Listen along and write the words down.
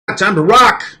Time to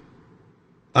rock.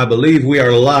 I believe we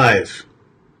are live.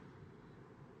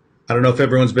 I don't know if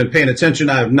everyone's been paying attention.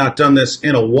 I have not done this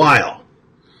in a while.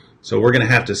 So we're going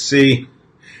to have to see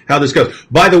how this goes.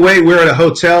 By the way, we're at a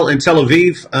hotel in Tel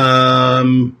Aviv.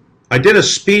 I did a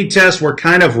speed test. We're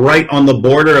kind of right on the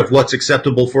border of what's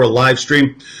acceptable for a live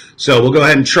stream. So we'll go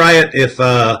ahead and try it.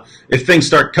 If things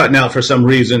start cutting out for some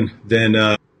reason,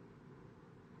 then...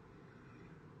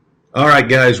 All right,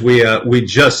 guys, we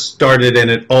just started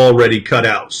and it already cut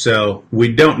out. So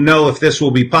we don't know if this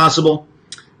will be possible.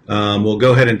 We'll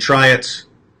go ahead and try it.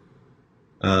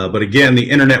 But again, the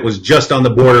internet was just on the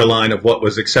borderline of what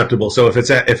was acceptable. So if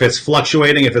it's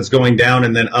fluctuating, if it's going down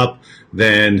and then up,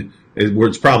 then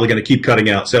it's probably going to keep cutting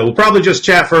out. So we'll probably just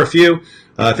chat for a few.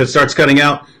 If it starts cutting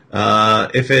out,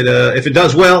 if it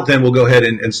does well, then we'll go ahead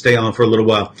and stay on for a little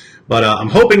while. But I'm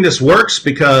hoping this works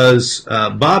because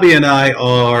Bobby and I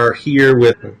are here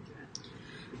with.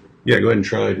 Yeah, go ahead and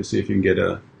try to see if you can get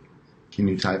a. Can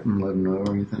you type and let them know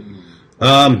or anything?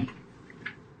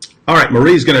 All right,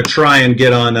 Marie's going to try and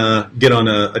get on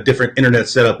a different internet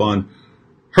setup on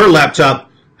her laptop.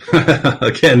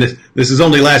 Again, this is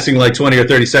only lasting like 20 or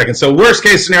 30 seconds. So worst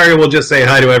case scenario, we'll just say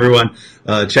hi to everyone,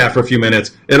 chat for a few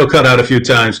minutes. It'll cut out a few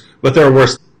times, but there are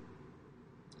worse.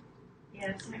 Yeah,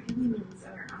 it's not giving me these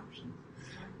other options.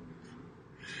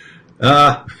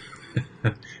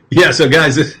 Yeah, so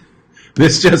guys,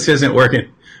 this just isn't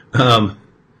working.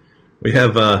 We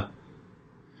have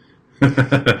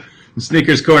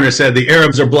Sneakers Corner said the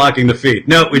Arabs are blocking the feed.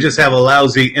 No, we just have a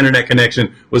lousy internet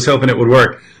connection. Was hoping it would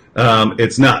work.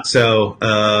 It's not. So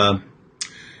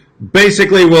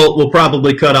basically, we'll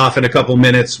probably cut off in a couple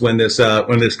minutes when this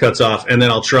cuts off, and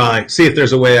then I'll see if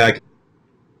there's a way I can.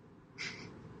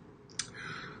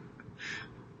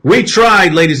 We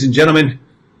tried, ladies and gentlemen.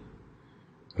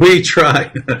 We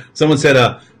tried. Someone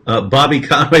said, Bobby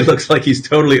Conway looks like he's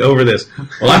totally over this.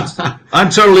 Well, I'm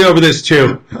totally over this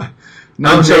too. No,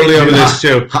 I'm totally over this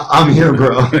too. I'm here,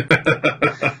 bro.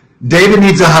 David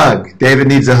needs a hug. David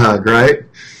needs a hug, right?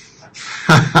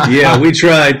 Yeah, we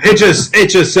tried. It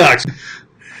just sucks.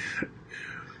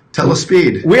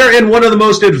 Telespeed. We are in one of the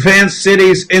most advanced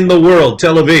cities in the world,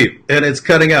 Tel Aviv, and it's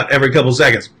cutting out every couple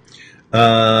seconds.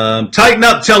 Tighten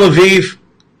up, Tel Aviv,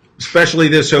 especially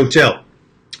this hotel.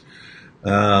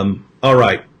 All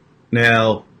right.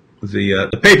 Now,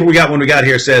 the paper we got when we got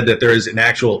here said that there is an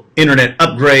actual internet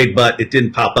upgrade, but it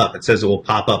didn't pop up. It says it will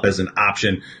pop up as an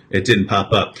option. It didn't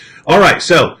pop up. All right,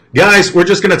 so guys, we're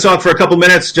just going to talk for a couple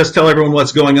minutes, just tell everyone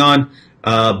what's going on.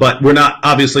 But we're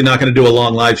obviously not going to do a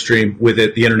long live stream with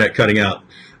the internet cutting out.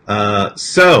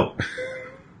 So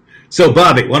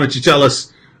Bobby, why don't you tell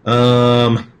us?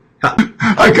 I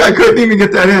couldn't even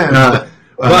get that in.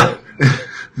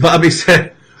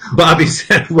 Bobby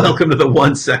said, welcome to the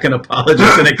 1 second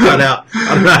apologist, and it cut out.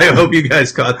 I hope you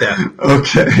guys caught that.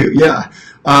 Okay, yeah.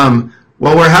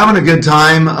 Well, we're having a good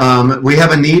time. We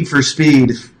have a need for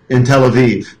speed in Tel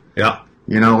Aviv. Yeah.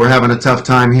 You know, we're having a tough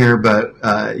time here, but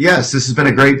yes, this has been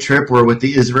a great trip. We're with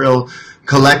the Israel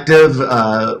Collective.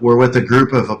 We're with a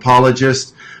group of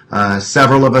apologists.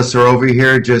 Several of us are over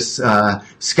here just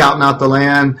scouting out the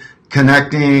land,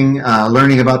 connecting,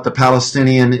 learning about the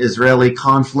Palestinian-Israeli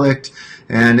conflict.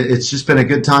 And it's just been a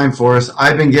good time for us.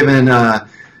 I've been giving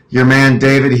your man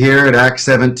David here at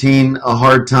Acts17 a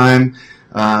hard time,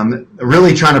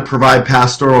 really trying to provide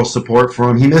pastoral support for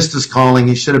him. He missed his calling.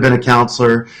 He should have been a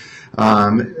counselor.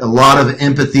 A lot of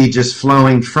empathy just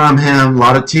flowing from him, a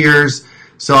lot of tears.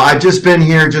 So I've just been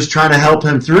here just trying to help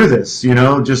him through this, you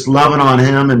know, just loving on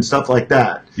him and stuff like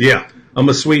that. Yeah, I'm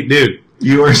a sweet dude.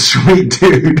 You are a sweet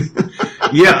dude.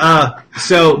 Yeah,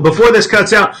 so before this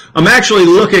cuts out, I'm actually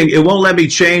looking. It won't let me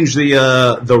change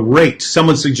the rate.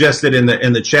 Someone suggested in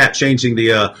the chat changing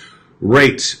the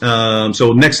rate.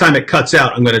 So next time it cuts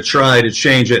out, I'm going to try to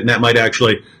change it, and that might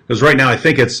actually, because right now I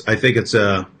think it's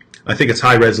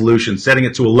high resolution. Setting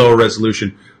it to a lower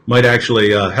resolution might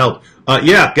actually help.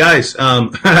 Yeah, guys,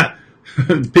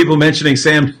 people mentioning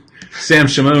Sam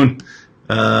Shamoon.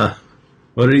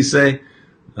 What did he say?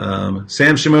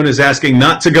 Sam Shamoon is asking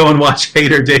not to go and watch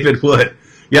Hater David Wood.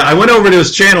 Yeah, I went over to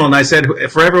his channel and I said,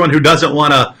 for everyone who doesn't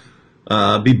want to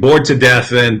be bored to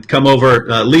death, and come over,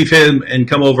 leave him and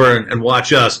come over and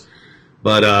watch us.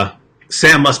 But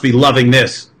Sam must be loving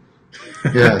this.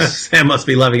 Yes. Sam must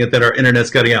be loving it that our internet's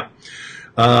cutting out.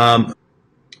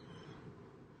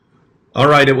 All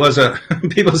right, it was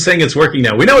people saying it's working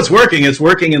now. We know it's working. It's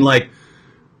working in like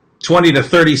 20 to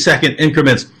 30 second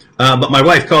increments. But my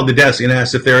wife called the desk and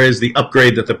asked if there is the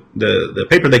upgrade that the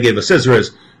paper they gave us says there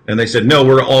is, and they said no,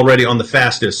 we're already on the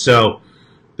fastest. So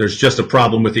there's just a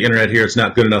problem with the internet here. It's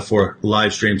not good enough for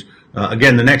live streams.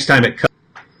 Again, the next time it cuts.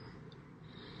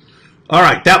 All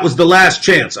right, that was the last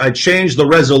chance. I changed the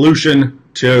resolution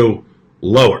to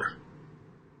lower.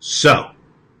 So,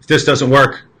 if this doesn't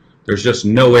work, there's just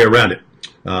no way around it.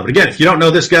 But again, if you don't know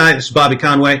this guy, this is Bobby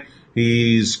Conway.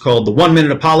 He's called the 1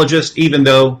 Minute Apologist, even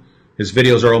though his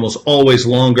videos are almost always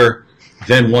longer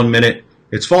than 1 minute.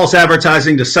 It's false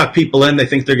advertising to suck people in. They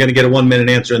think they're going to get a 1 minute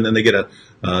answer, and then they get a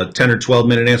 10 or 12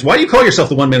 minute answer. Why do you call yourself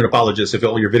the 1 Minute Apologist if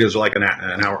all your videos are like an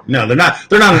hour? No, they're not.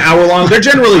 They're not an hour long. They're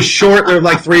generally short. They're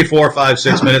like 3, 4, 5,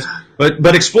 6 minutes.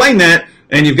 But explain that,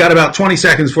 and you've got about 20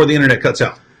 seconds before the internet cuts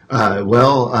out.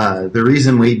 The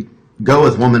reason we go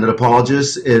with 1 Minute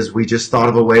Apologists is we just thought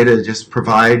of a way to just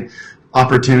provide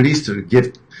opportunities to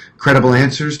give credible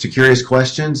answers to curious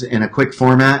questions in a quick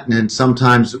format, and then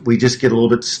sometimes we just get a little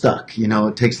bit stuck. You know,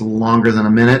 it takes a little longer than a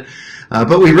minute,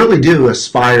 but we really do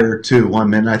aspire to 1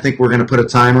 minute. I think we're going to put a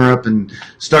timer up and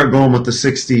start going with the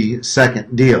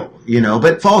 60-second deal, you know.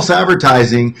 But false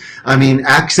advertising, I mean,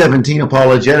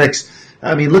 Acts17Apologetics,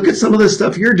 I mean, look at some of the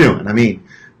stuff you're doing. I mean,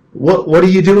 what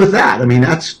do you do with that? I mean,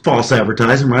 that's false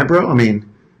advertising, right, bro? I mean,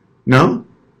 no?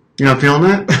 You're not feeling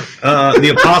that? The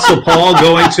Apostle Paul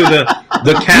going to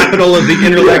the capital of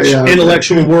the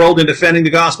intellectual world and defending the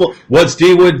gospel. What's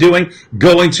D-Wood doing?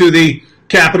 Going to the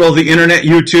capital of the internet,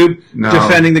 YouTube,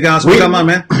 defending the gospel. Come on,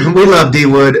 man. We love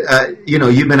D-Wood. You know,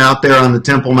 you've been out there on the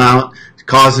Temple Mount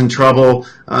causing trouble.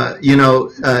 You know,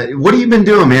 what have you been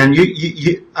doing, man?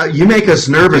 You make us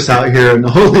nervous out here in the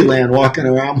Holy Land, walking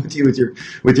around with you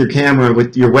with your camera,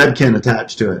 with your webcam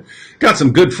attached to it. Got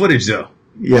some good footage, though.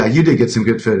 Yeah, you did get some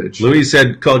good footage. Louise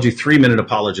called you 3 Minute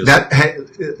Apologist.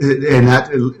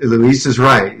 Louise is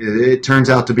right. It turns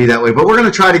out to be that way. But we're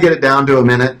going to try to get it down to a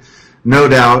minute, no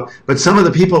doubt. But some of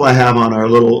the people I have on are a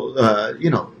little, you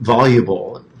know,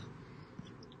 voluble.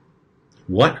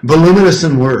 What? Voluminous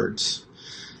in words.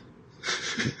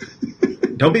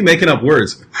 Don't be making up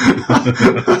words. All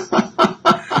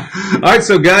right,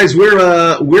 so guys,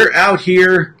 we're out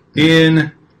here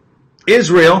in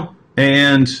Israel,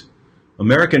 and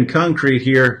American Concrete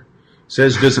here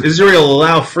says, does Israel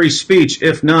allow free speech?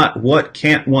 If not, what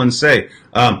can't one say?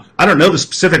 I don't know the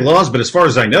specific laws, but as far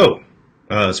as I know,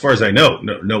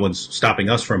 no one's stopping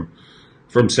us from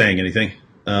saying anything.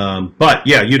 But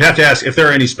yeah, you'd have to ask if there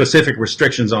are any specific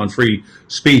restrictions on free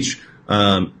speech.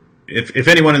 If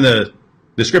anyone in the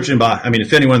description box, I mean,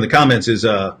 if anyone in the comments is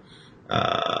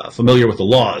familiar with the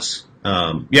laws,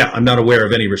 yeah, I'm not aware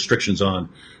of any restrictions on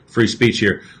free speech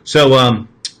here. So,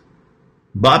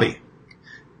 Bobby.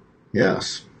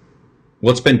 Yes.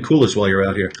 What's been coolest while you're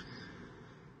out here?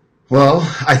 Well,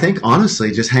 I think,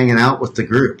 honestly, just hanging out with the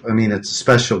group. I mean, it's a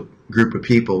special group of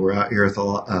people. We're out here with a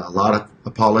lot of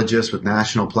apologists with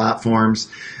national platforms,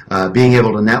 being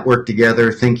able to network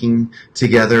together, thinking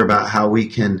together about how we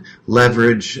can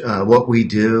leverage what we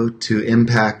do to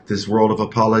impact this world of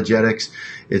apologetics.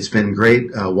 It's been great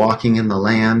walking in the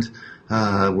land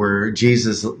where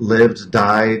Jesus lived,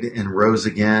 died, and rose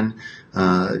again.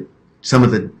 Some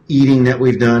of the eating that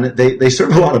we've done, they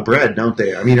serve a lot of bread, don't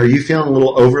they? I mean, are you feeling a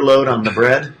little overload on the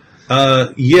bread?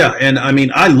 Yeah, and I mean,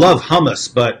 I love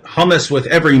hummus, but hummus with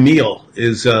every meal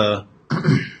is, yeah.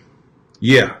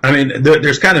 I mean,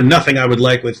 there's kind of nothing I would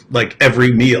like with, like,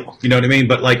 every meal. You know what I mean?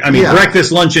 But, like, I mean,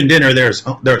 breakfast, lunch, and dinner, there's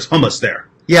hummus there.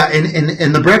 Yeah,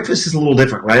 and the breakfast is a little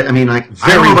different, right? I mean, like,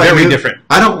 very different.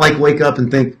 I don't, like, wake up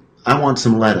and think, I want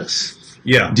some lettuce.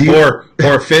 Yeah, or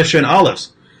fish and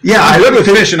olives. Yeah, I'm good with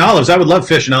fish and olives. I would love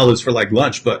fish and olives for, like,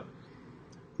 lunch, but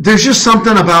there's just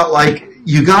something about, like,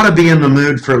 you got to be in the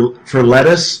mood for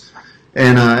lettuce,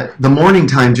 and the morning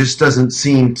time just doesn't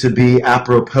seem to be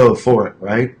apropos for it,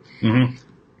 right? Mm-hmm.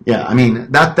 Yeah, I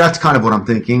mean, that's kind of what I'm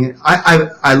thinking.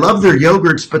 I love their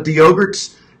yogurts, but the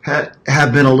yogurts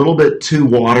have been a little bit too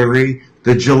watery.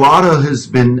 The gelato has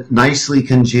been nicely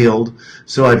congealed,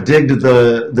 so I've digged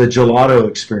the gelato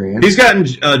experience. He's gotten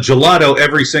gelato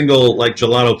every single, like,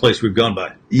 gelato place we've gone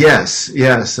by. Yes.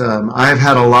 I've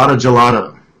had a lot of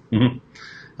gelato. Mm-hmm.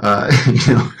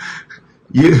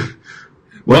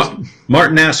 Well,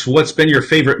 Martin asks, what's been your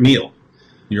favorite meal?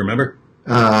 You remember?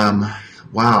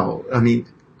 Wow. I mean,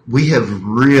 we have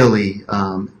really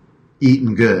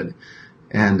eaten good,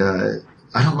 and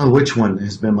I don't know which one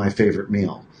has been my favorite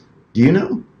meal. Do you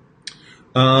know?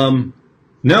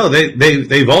 No,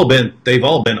 they've all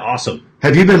been awesome.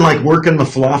 Have you been, like, working the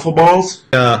falafel balls?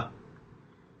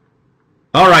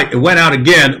 All right, it went out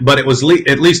again, but it was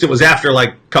at least it was after, like,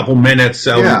 a couple minutes,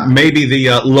 so maybe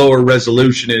the lower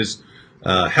resolution is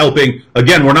helping.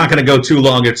 Again, we're not going to go too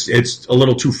long. It's a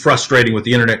little too frustrating with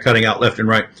the internet cutting out left and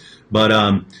right. But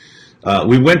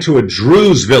we went to a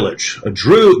Druze village. The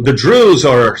Druze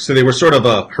they were sort of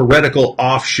a heretical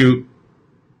offshoot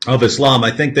of Islam.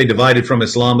 I think they divided from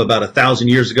Islam about 1,000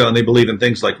 years ago, and they believe in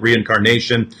things like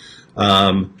reincarnation.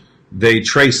 They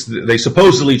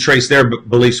supposedly trace their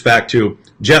beliefs back to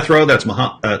Jethro. That's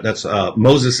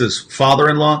Moses'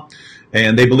 father-in-law,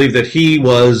 and they believe that he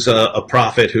was a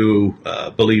prophet who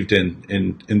believed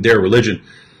in their religion.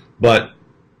 But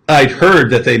I'd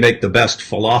heard that they make the best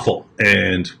falafel,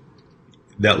 and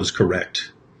that was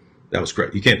correct. That was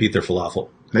correct. You can't beat their falafel.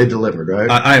 They delivered, right?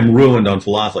 I am ruined on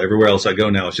falafel. Everywhere else I go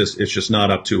now, it's just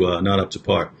not up to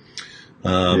par.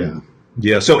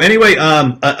 Yeah. So anyway,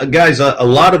 guys, a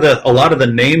lot of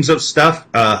the names of stuff,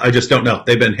 I just don't know.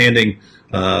 They've been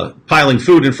piling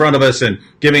food in front of us and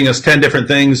giving us 10 different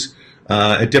things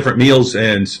at different meals,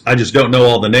 and I just don't know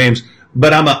all the names.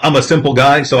 But I'm a simple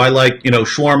guy, so I like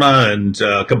shawarma and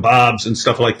kebabs and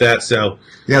stuff like that. So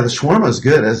yeah, the shawarma is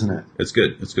good, isn't it? It's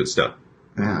good. It's good stuff.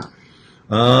 Yeah.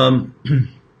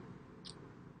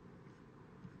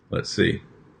 Let's see.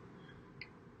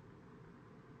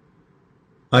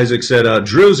 Isaac said,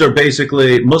 Druze are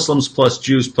basically Muslims plus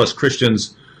Jews plus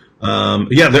Christians.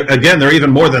 They're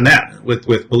even more than that with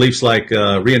beliefs like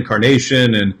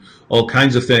reincarnation and all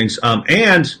kinds of things.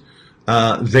 And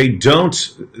they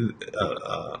don't,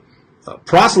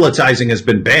 proselytizing has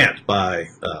been banned by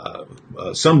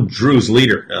some Druze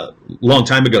leader a long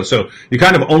time ago. So you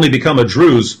kind of only become a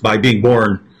Druze by being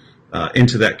born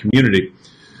into that community.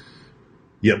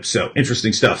 Yep, so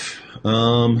interesting stuff.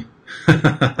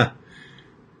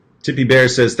 Tippy Bear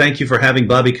says, "Thank you for having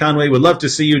Bobby Conway. Would love to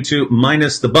see you two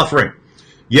minus the buffering."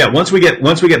 Yeah, once we get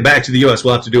back to the U.S.,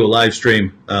 we'll have to do a live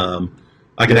stream.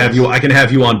 I can have you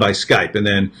on by Skype, and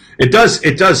then it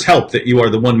does help that you are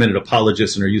the 1 minute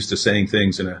apologist and are used to saying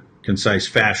things in a concise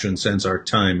fashion, since our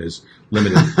time is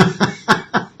limited.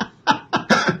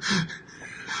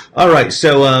 All right,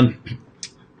 so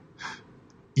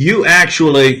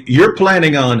you're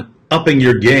planning on upping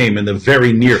your game in the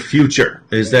very near future.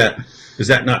 Is that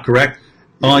not correct?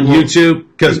 On YouTube?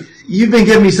 Because you've been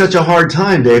giving me such a hard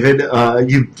time, David.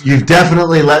 You've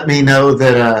definitely let me know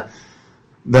that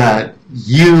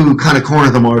you kind of corner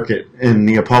the market in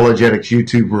the Apologetics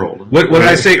YouTube world. What did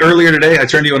I say earlier today? I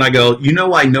turned to you and I go,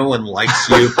 why no one likes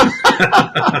you?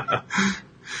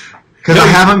 Because I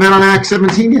haven't been on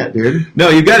Acts17 yet, dude. No,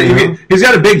 you've got it. He's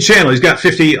got a big channel. He's got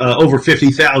over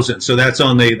 50,000. So that's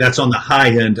on the high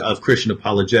end of Christian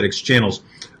apologetics channels.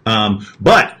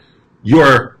 But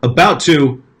you're about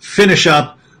to finish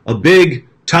up a big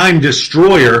time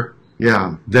destroyer.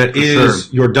 Yeah, that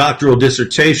is your doctoral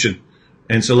dissertation.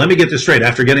 And so let me get this straight.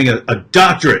 After getting a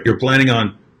doctorate, you're planning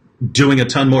on doing a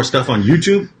ton more stuff on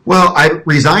YouTube? Well, I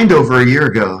resigned over a year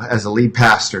ago as a lead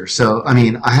pastor. So, I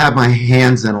mean, I have my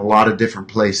hands in a lot of different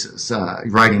places.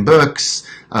 Writing books,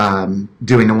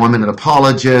 doing the 1 minute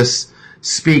apologist,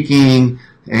 speaking,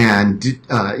 and,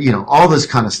 all this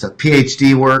kind of stuff.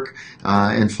 PhD work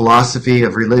in philosophy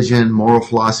of religion, moral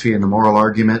philosophy, and the moral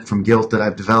argument from guilt that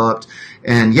I've developed.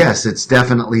 And yes, it's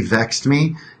definitely vexed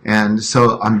me. And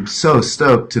so I'm so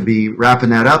stoked to be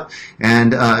wrapping that up.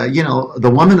 And,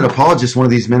 the 1 minute apologist, one of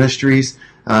these ministries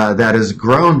that has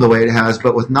grown the way it has,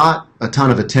 but with not a ton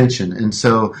of attention. And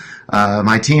so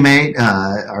my teammate,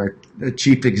 our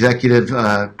chief executive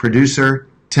producer,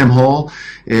 Tim Hull,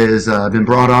 is been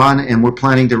brought on, and we're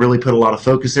planning to really put a lot of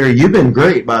focus there. You've been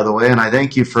great, by the way, and I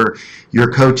thank you for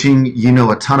your coaching. You know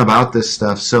a ton about this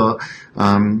stuff. So,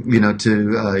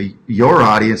 to your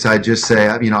audience, I just say,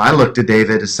 I look to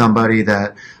David as somebody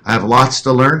that I have lots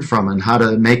to learn from and how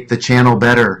to make the channel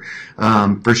better,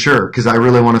 for sure, because I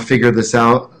really want to figure this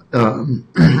out.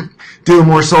 Doing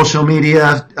more social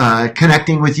media,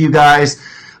 connecting with you guys,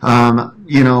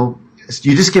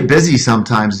 you just get busy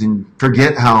sometimes and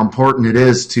forget how important it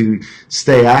is to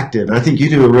stay active. I think you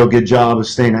do a real good job of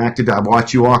staying active. I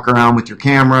watch you walk around with your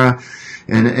camera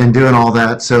and doing all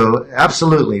that. So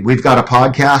absolutely. We've got a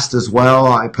podcast as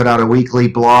well. I put out a weekly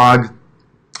blog,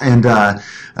 and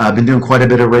I've been doing quite a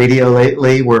bit of radio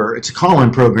lately, where it's a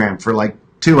call-in program for like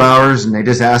 2 hours, and they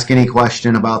just ask any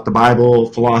question about the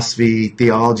Bible, philosophy,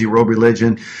 theology, world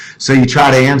religion. So you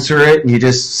try to answer it, and you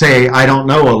just say, I don't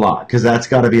know a lot, because that's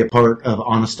got to be a part of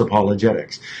honest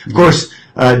apologetics. Of course,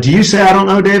 do you say I don't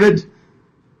know, David?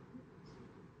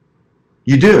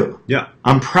 You do? Yeah.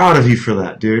 I'm proud of you for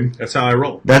that, dude. That's how I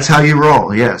roll. That's how you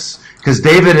roll, yes. Because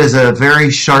David is a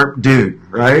very sharp dude,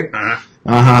 right? Uh-huh.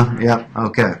 Uh-huh. Yeah.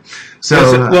 Okay.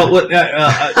 So,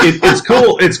 it's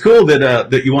cool. It's cool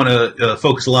that you want to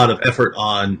focus a lot of effort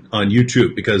on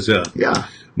YouTube, because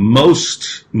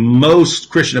most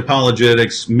Christian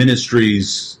apologetics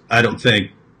ministries, I don't think,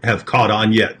 have caught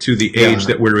on yet to the age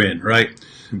that we're in. Right.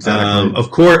 Exactly.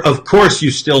 Of course,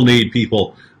 you still need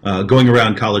people going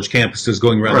around college campuses,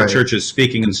 going around Right. the churches,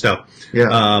 speaking and stuff.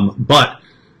 Yeah. But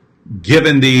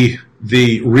given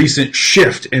the recent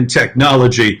shift in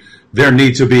technology, there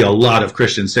need to be a lot of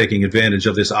Christians taking advantage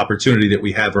of this opportunity that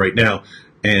we have right now.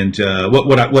 And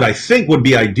what I think would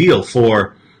be ideal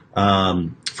for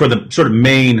the sort of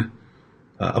main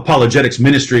apologetics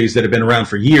ministries that have been around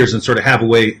for years and sort of have a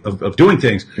way of doing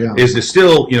things is to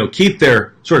still, keep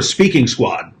their sort of speaking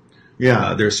squad,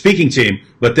 their speaking team,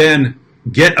 but then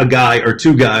get a guy or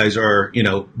two guys or,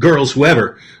 girls,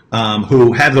 whoever,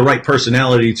 who have the right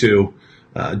personality to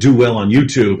do well on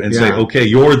YouTube and say, okay,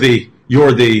 you're the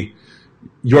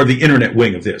internet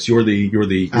wing of this. You're the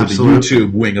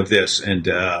YouTube wing of this, and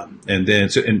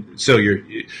so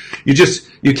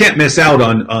you can't miss out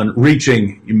on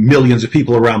reaching millions of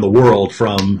people around the world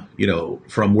from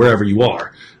wherever you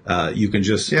are. You can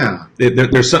just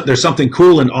there's something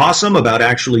cool and awesome about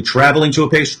actually traveling to a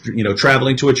place,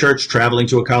 traveling to a church, traveling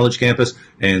to a college campus,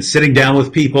 and sitting down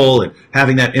with people and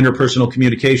having that interpersonal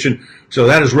communication. So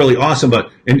that is really awesome.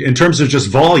 But in terms of just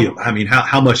volume, I mean,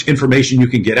 how much information you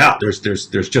can get out, there's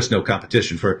just no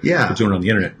competition for doing it on the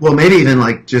internet. Well, maybe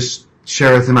even just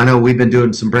share with them. I know we've been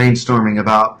doing some brainstorming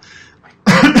about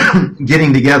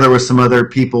getting together with some other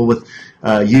people with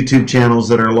YouTube channels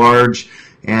that are large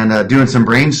and doing some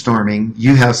brainstorming.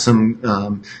 You have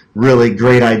some really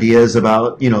great ideas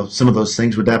about some of those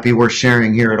things. Would that be worth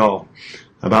sharing here at all?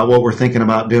 About what we're thinking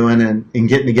about doing and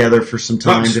getting together for some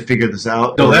time to figure this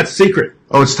out? No, that's secret.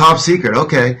 Oh, it's top secret.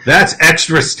 Okay. That's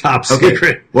extra top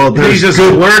secret. Well, he's just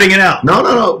blurting it out.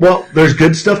 No. Well, there's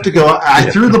good stuff to go. I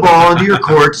threw the ball into your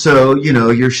court, so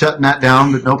you're shutting that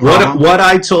down, but no problem. What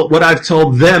I've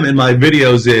told them in my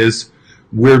videos is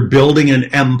we're building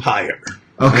an empire.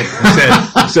 Okay.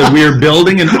 I said we're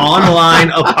building an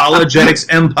online apologetics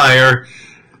empire.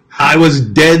 I was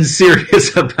dead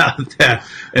serious about that.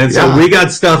 And so we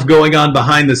got stuff going on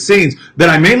behind the scenes that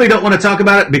I mainly don't want to talk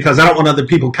about it because I don't want other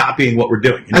people copying what we're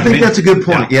doing. I think that's a good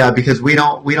point. Yeah, because we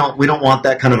don't want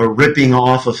that kind of a ripping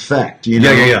off effect.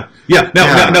 Yeah.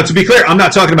 Now, to be clear, I'm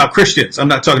not talking about Christians. I'm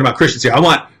not talking about Christians here. I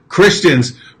want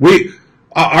Christians.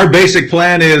 Our basic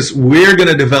plan is we're going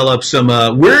to develop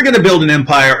we're going to build an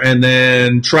empire and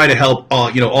then try to help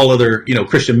all other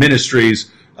Christian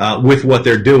ministries with what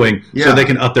they're doing so they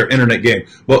can up their internet game.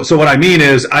 Well, so what I mean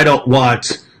is I don't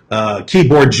want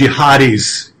keyboard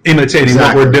jihadis imitating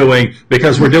what we're doing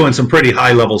because we're doing some pretty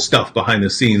high level stuff behind the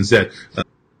scenes that.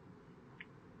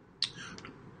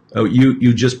 Oh,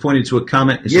 you just pointed to a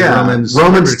comment. Romans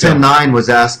 10:9 was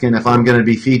asking if I'm going to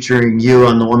be featuring you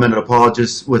on the Women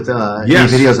Apologists with any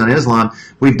videos on Islam.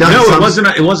 We've done. No, it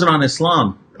wasn't on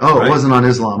Islam. Oh, right? It wasn't on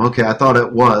Islam. Okay, I thought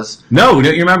it was. No,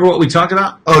 don't you remember what we talked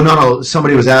about? Oh, no.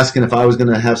 Somebody was asking if I was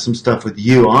going to have some stuff with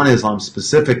you on Islam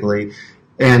specifically,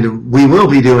 and we will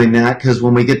be doing that because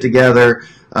when we get together,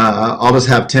 I'll just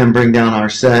have Tim bring down our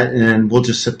set, and we'll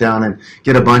just sit down and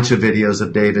get a bunch of videos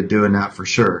of David doing that for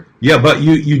sure. Yeah, but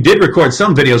you did record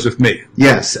some videos with me.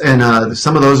 Yes, and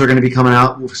some of those are going to be coming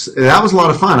out. That was a lot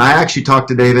of fun. I actually talked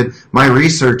to David. My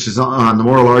research is on the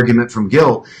moral argument from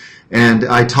guilt. And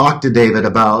I talked to David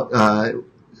about,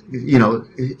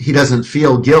 he doesn't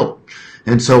feel guilt.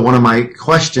 And so one of my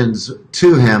questions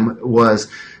to him was,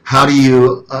 how do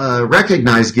you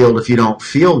recognize guilt if you don't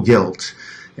feel guilt?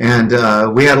 And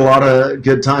we had a lot of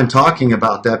good time talking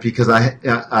about that because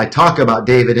I talk about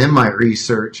David in my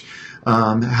research,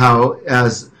 how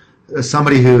as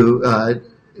somebody who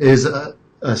is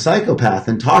a psychopath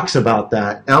and talks about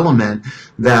that element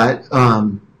that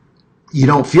you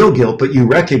don't feel guilt, but you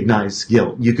recognize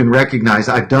guilt. You can recognize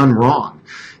I've done wrong,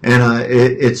 and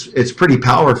it's pretty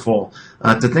powerful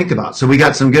to think about. So we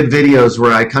got some good videos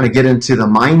where I kind of get into the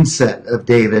mindset of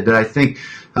David that I think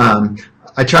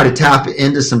I try to tap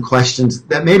into some questions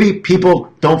that maybe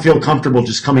people don't feel comfortable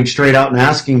just coming straight out and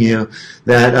asking you,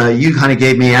 that you kind of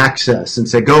gave me access and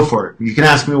said, go for it. You can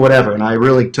ask me whatever. And I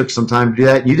really took some time to do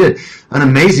that. You did an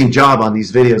amazing job on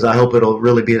these videos. I hope it'll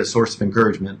really be a source of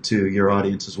encouragement to your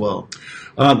audience as well.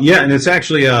 And it's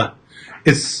actually, I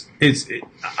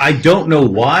don't know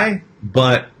why,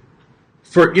 but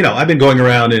I've been going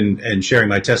around and sharing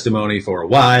my testimony for a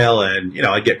while, and,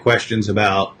 I get questions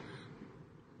about,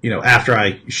 after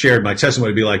I shared my testimony,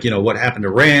 it'd be like, what happened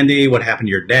to Randy? What happened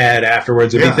to your dad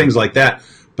afterwards? It'd be things like that.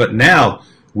 But now,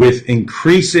 with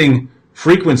increasing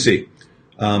frequency,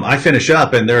 I finish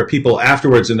up and there are people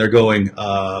afterwards and they're going,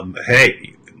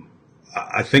 hey,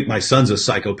 I think my son's a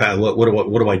psychopath. What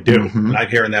do I do? Mm-hmm. And I'm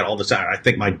hearing that all the time. I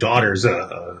think my daughter's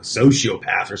a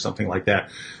sociopath or something like that.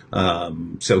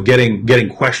 So getting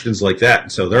questions like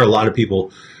that. So there are a lot of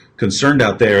people concerned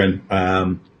out there,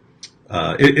 and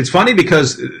It's funny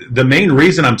because the main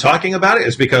reason I'm talking about it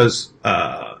is because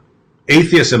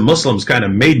atheists and Muslims kind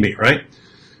of made me, right?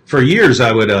 For years,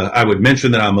 I would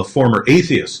mention that I'm a former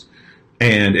atheist,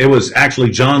 and it was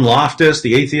actually John Loftus,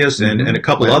 the atheist, and a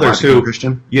couple others who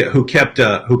kept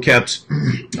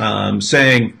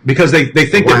saying, because they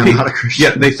think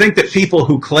that they think that people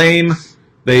who claim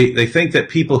they think that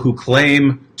people who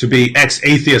claim to be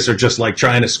ex-atheists are just like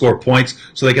trying to score points.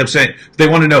 So they kept saying they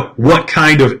want to know, what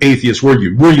kind of atheist were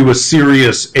you? Were you a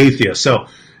serious atheist? So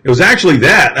it was actually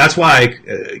that. That's why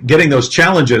getting those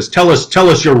challenges, tell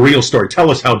us your real story.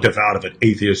 Tell us how devout of an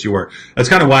atheist you were. That's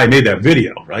kind of why I made that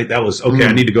video, right? That was, okay,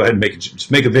 I need to go ahead and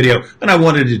make a video, and I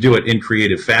wanted to do it in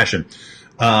creative fashion.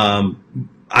 I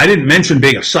didn't mention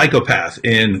being a psychopath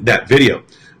in that video,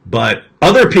 but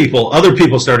other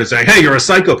people started saying, hey, you're a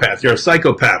psychopath, you're a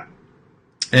psychopath.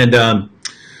 And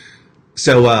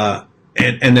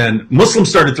and then Muslims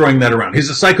started throwing that around. He's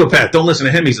a psychopath. Don't listen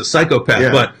to him. He's a psychopath.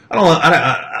 Yeah. But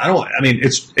I mean,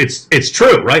 it's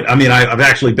true, right? I mean, I've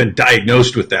actually been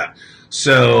diagnosed with that.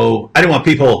 So I didn't want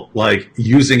people like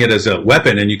using it as a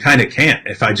weapon, and you kind of can't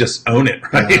if I just own it,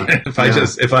 right? Yeah.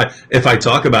 if I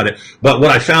talk about it. But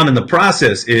what I found in the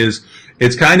process is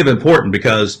it's kind of important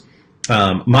because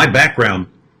my background,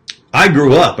 I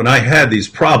grew up and I had these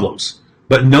problems.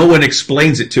 But no one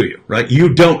explains it to you, right?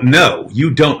 You don't know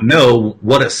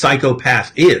what a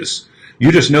psychopath is.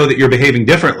 You just know that you're behaving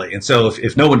differently. And so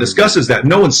if no one discusses that,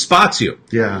 no one spots you.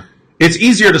 Yeah. It's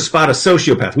easier to spot a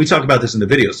sociopath. We talk about this in the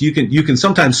videos. You can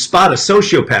sometimes spot a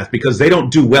sociopath because they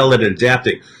don't do well at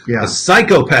adapting. Yeah. A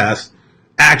psychopath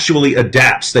actually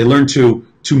adapts. They learn to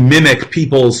mimic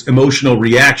people's emotional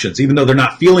reactions. Even though they're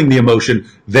not feeling the emotion,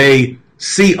 they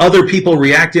see other people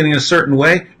reacting in a certain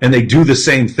way, and they do the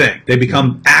same thing. They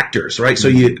become actors, right?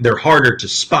 So they're harder to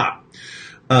spot.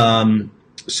 So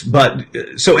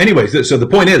anyways, so the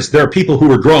point is, there are people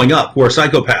who are growing up who are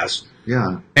psychopaths,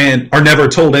 and are never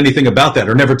told anything about that,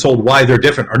 or never told why they're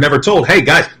different, or never told, hey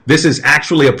guys, this is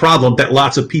actually a problem that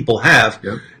lots of people have,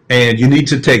 and you need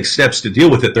to take steps to deal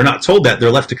with it. They're not told that.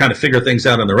 They're left to kind of figure things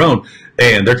out on their own,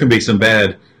 and there can be some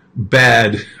bad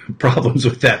problems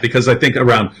with that, because I think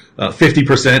around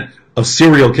 50% of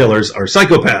serial killers are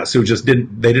psychopaths who just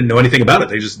didn't know anything about it.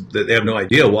 They have no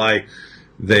idea why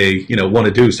they want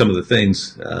to do some of the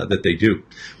things that they do.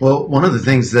 Well, one of the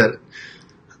things that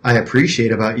I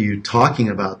appreciate about you talking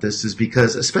about this is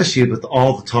because, especially with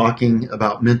all the talking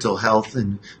about mental health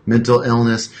and mental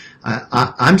illness,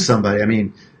 I'm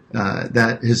somebody,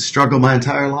 that has struggled my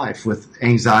entire life with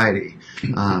anxiety.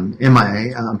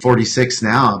 I'm 46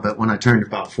 now, but when I turned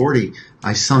about 40,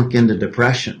 I sunk into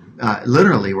depression,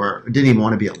 literally, where I didn't even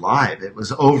want to be alive. It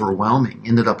was overwhelming.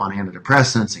 Ended up on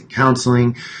antidepressants and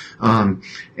counseling,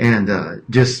 and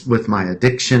just with my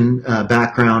addiction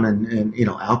background and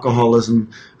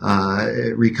alcoholism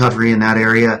recovery in that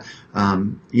area,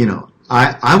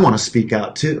 I want to speak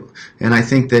out too. And I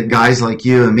think that guys like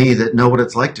you and me that know what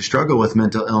it's like to struggle with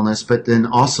mental illness, but then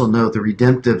also know the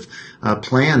redemptive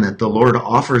plan that the Lord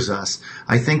offers us,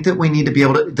 I think that we need to be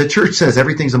able to, the church says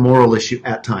everything's a moral issue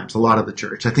at times, a lot of the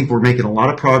church. I think we're making a lot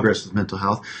of progress with mental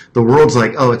health. The world's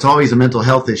like, oh, it's always a mental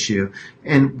health issue.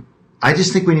 And I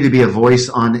just think we need to be a voice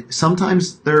on,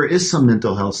 sometimes there is some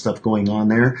mental health stuff going on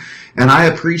there. And I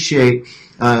appreciate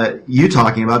you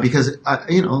talking about, because,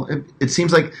 it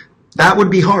seems like that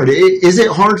would be hard. Is it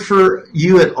hard for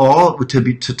you at all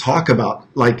to talk about?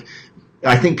 Like,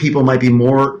 I think people might be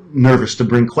more nervous to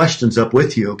bring questions up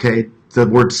with you. Okay, the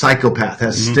word psychopath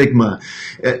has stigma.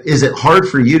 Is it hard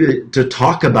for you to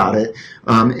talk about it?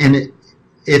 And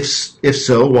if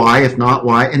so, why? If not,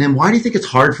 why? And then why do you think it's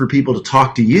hard for people to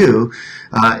talk to you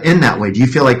in that way? Do you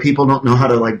feel like people don't know how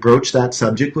to broach that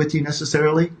subject with you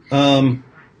necessarily?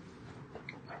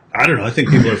 I don't know. I think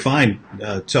people are fine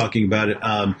talking about it.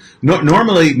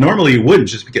 Normally you wouldn't,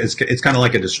 just because it's kind of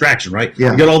like a distraction, right?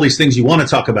 Yeah. You got all these things you want to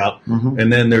talk about, and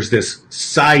then there's this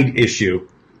side issue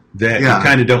that you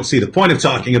kind of don't see the point of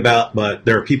talking about, but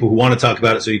there are people who want to talk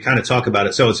about it, so you kind of talk about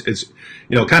it. So it's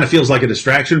kind of feels like a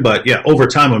distraction, but yeah, over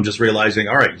time I'm just realizing,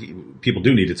 all right, people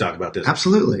do need to talk about this.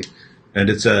 Absolutely. And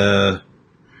it's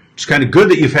kind of good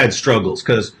that you've had struggles,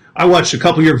 because I watched a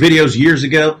couple of your videos years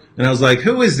ago, and I was like,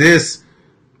 who is this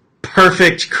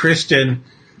perfect Christian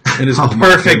and his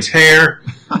perfect hair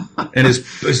and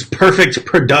his perfect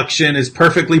production, his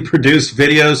perfectly produced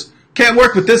videos? Can't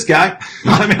work with this guy.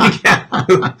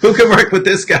 Who can work with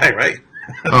this guy, right?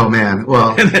 Oh man,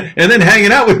 well, and then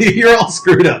hanging out with you, you're all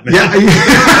screwed up, man. yeah. You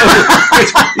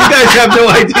guys have no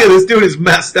idea this dude is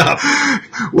messed up.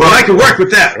 Well, I can work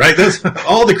with that, right?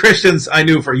 All the Christians I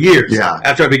knew for years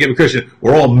after I became a Christian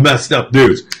were all messed up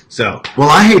dudes. So, well,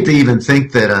 I hate to even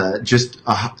think that just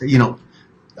a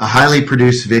highly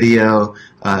produced video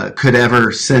could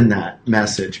ever send that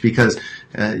message, because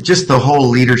just the whole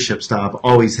leadership style I've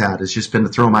always had has just been to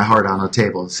throw my heart on a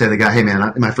table and say to the guy, hey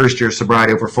man, in my first year of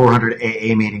sobriety, over 400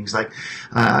 AA meetings, like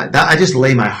I just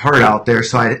lay my heart out there.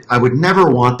 So I would never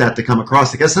want that to come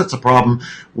across. I guess that's a problem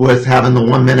with having the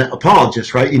 1 minute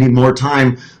apologist, right? You need more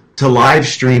time to live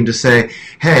stream to say,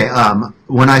 hey,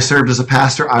 when I served as a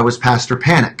pastor, I was Pastor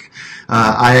Panic.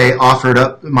 I offered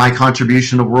up my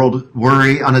contribution to world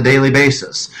worry on a daily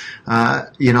basis. I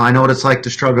know what it's like to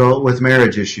struggle with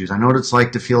marriage issues. I know what it's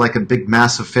like to feel like a big,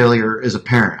 massive failure as a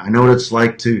parent. I know what it's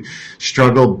like to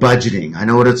struggle budgeting. I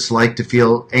know what it's like to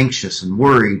feel anxious and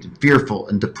worried and fearful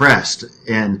and depressed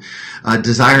and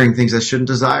desiring things I shouldn't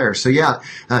desire. So yeah,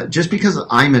 just because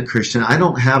I'm a Christian, I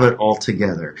don't have it all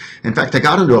together. In fact, I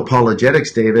got into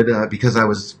apologetics, David, because I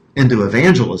was into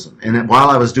evangelism. And while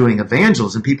I was doing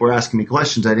evangelism, people were asking me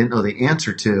questions I didn't know the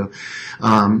answer to.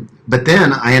 But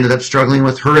then I ended up struggling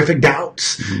with horrific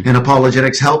doubts, and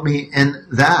apologetics helped me in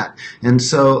that. And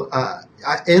so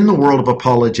in the world of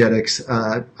apologetics,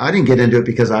 I didn't get into it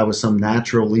because I was some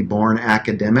naturally born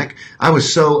academic. I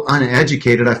was so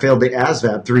uneducated, I failed the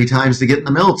ASVAB 3 times to get in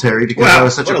the military because I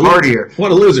was such a partier.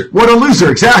 What a loser. What a loser,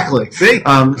 exactly. See?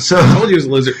 So I told you he was a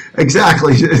loser.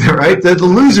 Exactly, right? The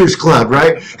Losers Club,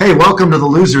 right? Hey, welcome to the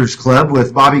Losers Club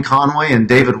with Bobby Conway and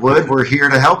David Wood. We're here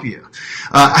to help you.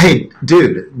 Hey,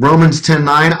 dude, Romans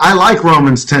 10:9. I like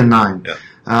Romans 10:9. Yeah.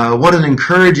 What an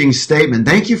encouraging statement.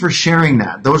 Thank you for sharing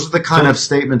that. Those are the kind of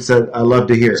statements that I love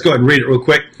to hear. Let's go ahead and read it real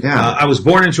quick. Yeah. I was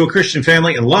born into a Christian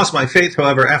family and lost my faith.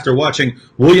 However, after watching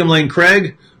William Lane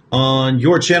Craig on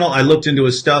your channel, I looked into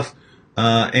his stuff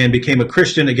and became a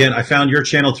Christian again. I found your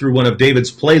channel through one of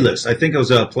David's playlists. I think it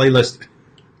was a playlist.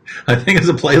 I think it's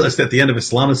a playlist at the end of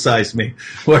Islamicized Me,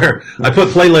 where I put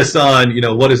playlists on,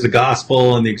 what is the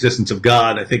gospel and the existence of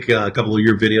God. I think a couple of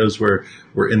your videos were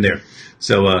in there.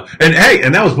 So, and hey,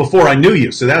 and that was before I knew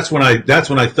you. So that's when I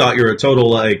thought you're a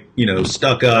total,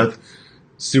 stuck up,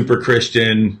 super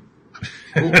Christian.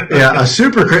 Yeah, a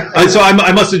super Christian. So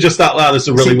I must have just thought, wow, this is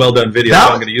a really well done video, so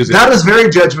I'm going to use it. That is very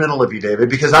judgmental of you, David,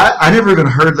 because I never even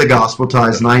heard the gospel till I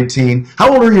was 19.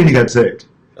 How old were you when you got saved?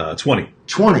 20.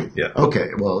 20? Yeah. Okay,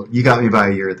 well, you got me by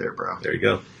a year there, bro. There you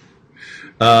go.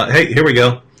 Hey, here we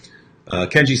go.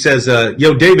 Kenji says,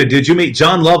 yo, David, did you meet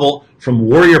John Lovell from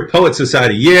Warrior Poet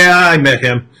Society? Yeah, I met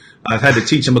him. I've had to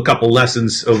teach him a couple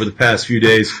lessons over the past few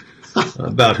days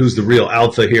about who's the real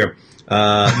alpha here.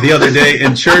 The other day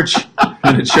in church,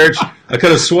 I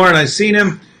could have sworn I'd seen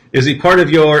him. Is he part of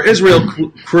your Israel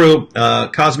crew?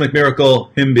 Cosmic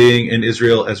Miracle, him being in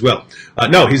Israel as well.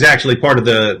 No, he's actually part of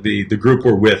the group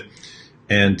we're with.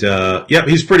 And, yep,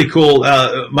 he's pretty cool.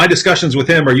 My discussions with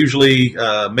him are usually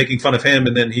making fun of him,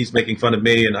 and then he's making fun of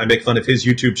me, and I make fun of his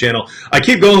YouTube channel. I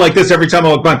keep going like this every time I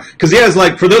walk by, because he has,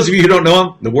 for those of you who don't know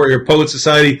him, the Warrior Poet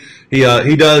Society,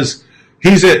 he's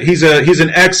an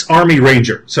ex-Army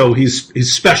Ranger, so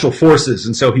he's Special Forces,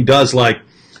 and so he does,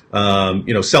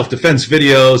 self-defense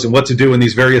videos and what to do in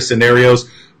these various scenarios.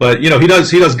 But he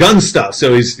does gun stuff.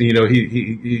 So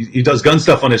he does gun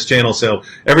stuff on his channel. So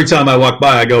every time I walk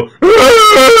by, I go,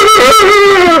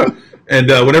 and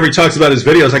whenever he talks about his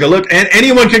videos, I go, look, and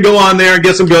anyone can go on there and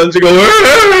get some guns and go,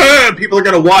 people are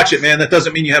gonna watch it, man. That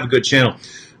doesn't mean you have a good channel,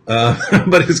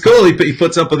 but it's cool. He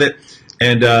puts up with it.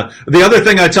 And the other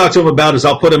thing I talk to him about is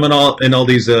I'll put him in all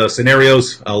these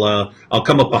scenarios. I'll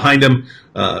come up behind him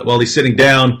while he's sitting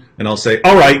down, and I'll say,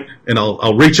 "All right," and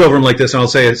I'll reach over him like this, and I'll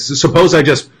say, "Suppose I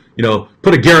just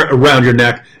put a garrote around your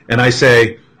neck, and I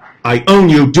say, I own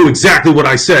you. Do exactly what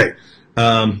I say."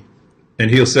 And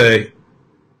he'll say,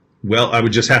 "Well, I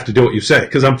would just have to do what you say,"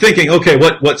 because I'm thinking, okay,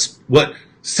 what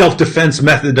self-defense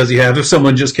method does he have if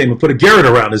someone just came and put a garrote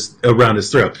around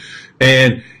his throat?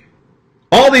 And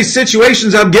all these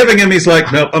situations I'm giving him, he's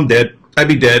like, "Nope, I'm dead. I'd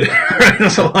be dead."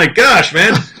 So I'm like, gosh,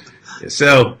 man.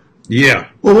 So, yeah.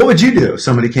 Well, what would you do if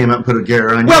somebody came up and put a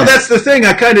garrote on you? Well, that's the thing.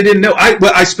 I kind of didn't know.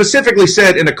 I specifically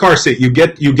said in a car seat, you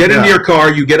get into your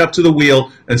car, you get up to the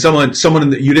wheel, and someone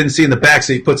you didn't see in the back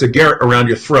seat puts a garrote around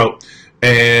your throat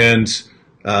and,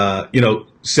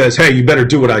 says, "Hey, you better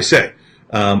do what I say."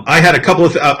 I had a couple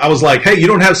of, I was like, "Hey, you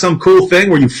don't have some cool thing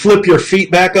where you flip your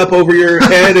feet back up over your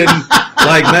head and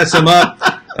mess them up?"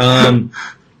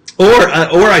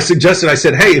 Or I suggested, I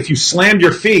said, "Hey, if you slammed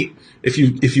your feet, if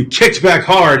you kicked back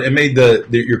hard and made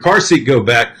your car seat go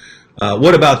back,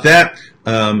 what about that?"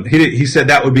 He said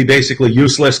that would be basically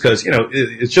useless because, you know,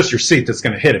 it's just your seat that's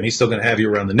going to hit him. He's still going to have you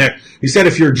around the neck. He said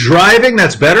if you're driving,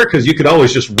 that's better because you could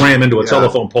always just ram into a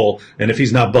telephone pole, and if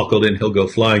he's not buckled in, he'll go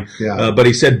flying. But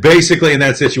he said basically in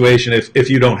that situation, if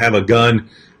you don't have a gun,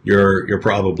 you're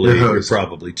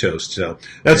probably toast. So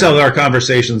that's how our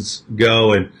conversations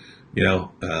go. And, you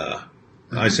know,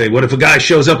 I say, what if a guy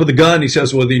shows up with a gun? He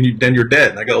says, well, then you're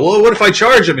dead. And I go, well, what if I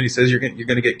charge him? And he says, you're going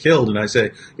to get killed. And I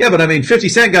say, yeah, but I mean, 50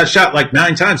 Cent got shot like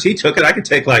 9 times. He took it. I could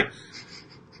take like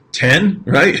 10,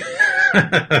 right?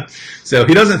 So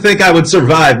he doesn't think I would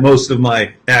survive most of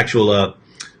my actual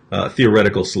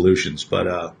theoretical solutions.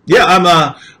 But yeah,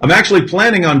 I'm actually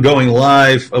planning on going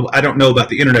live. I don't know about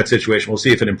the internet situation. We'll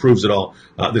see if it improves at all.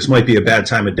 This might be a bad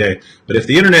time of day. But if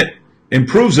the internet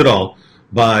improves at all,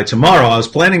 by tomorrow, I was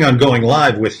planning on going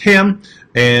live with him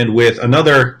and with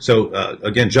another. So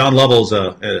again, John Lovell's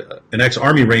an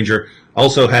ex-Army Ranger.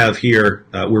 Also have here,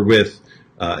 we're with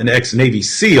an ex-Navy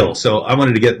SEAL. So I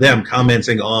wanted to get them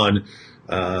commenting on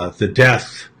the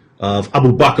death of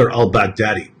Abu Bakr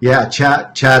al-Baghdadi. Yeah,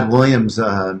 Chad Williams,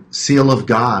 Seal of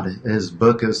God. His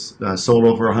book has sold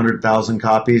over 100,000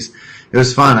 copies. It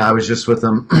was fun. I was just with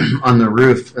him on the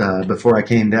roof before I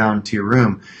came down to your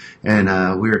room.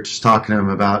 And we were just talking to him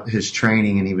about his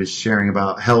training, and he was sharing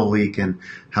about Hell Week and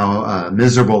how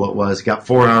miserable it was. He got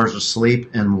 4 hours of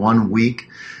sleep in 1 week,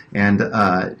 and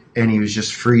he was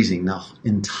just freezing the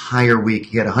entire week.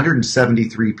 He had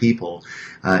 173 people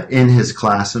in his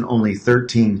class, and only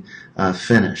 13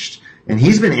 finished. And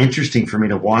he's been interesting for me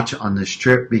to watch on this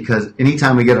trip because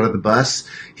anytime we get out of the bus,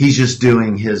 he's just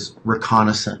doing his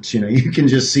reconnaissance. You know, you can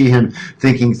just see him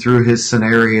thinking through his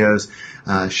scenarios.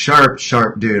 Sharp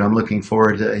dude. I'm looking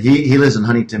forward to. He lives in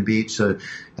Huntington Beach, so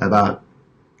about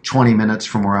 20 minutes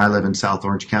from where I live in South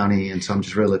Orange County, and so I'm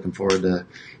just really looking forward to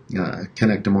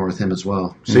connecting more with him as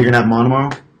well. So you're gonna have him on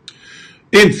tomorrow?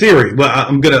 In theory, well,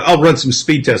 I'll run some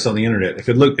speed tests on the internet if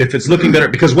it's looking better,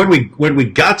 because when we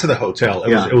got to the hotel,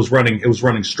 it was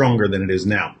running stronger than it is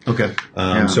now. Okay.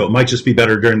 So it might just be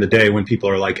better during the day when people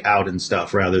are like out and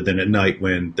stuff, rather than at night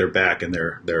when they're back and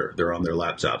they're on their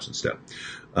laptops and stuff.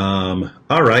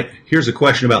 All right. Here's a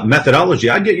question about methodology.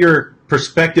 I get your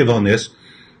perspective on this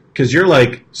because you're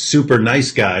like super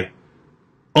nice guy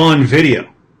on video.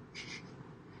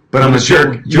 But I'm a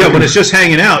jerk. Yeah, when it's just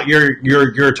hanging out,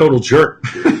 you're a total jerk,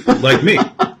 like me.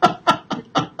 Are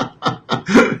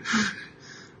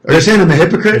you saying I'm a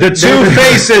hypocrite? The two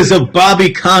faces of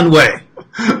Bobby Conway.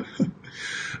 If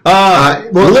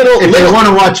you want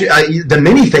to watch the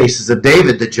mini faces of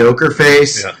David, the Joker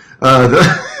face. Yeah.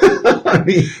 I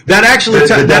mean, that actually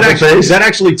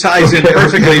ties in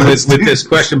perfectly with this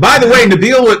question. By the way,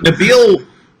 Nabil,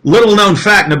 little known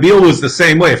fact, Nabil was the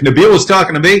same way. If Nabil was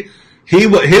talking to me,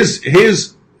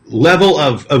 his level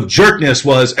of jerkness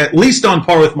was at least on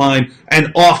par with mine,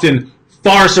 and often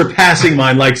far surpassing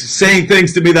mine, like saying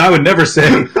things to me that I would never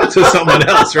say to someone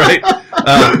else, right?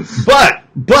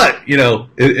 But you know,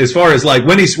 as far as like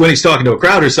when he's talking to a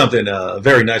crowd or something,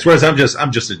 very nice. Whereas I'm just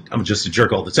a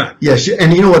jerk all the time. Yes,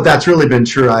 and you know what? That's really been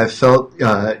true. I've felt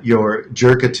your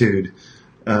jerkitude.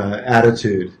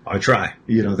 Attitude. I try.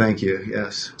 You know, thank you.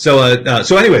 Yes. So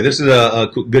anyway, this is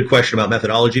a good question about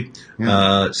methodology.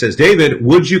 Yeah. It says, David,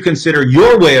 would you consider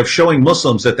your way of showing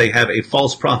Muslims that they have a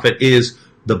false prophet is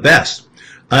the best?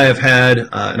 I have had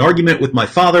an argument with my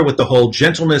father with the whole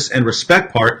gentleness and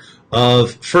respect part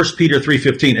of 1 Peter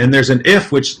 3:15, and there's an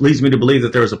if, which leads me to believe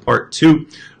that there is a part 2.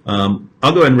 I'll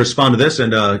go ahead and respond to this,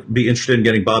 and be interested in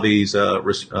getting Bobby's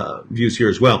views here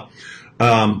as well.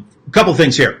 A couple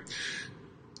things here.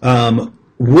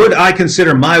 Would I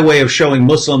consider my way of showing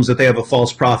Muslims that they have a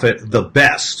false prophet the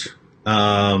best?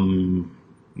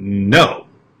 No.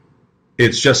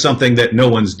 It's just something that no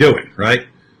one's doing, right?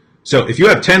 So if you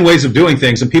have 10 ways of doing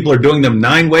things and people are doing them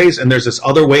 9 ways, and there's this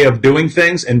other way of doing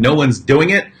things and no one's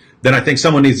doing it, then I think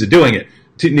someone needs to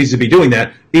be doing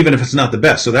that, even if it's not the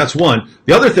best. So that's one.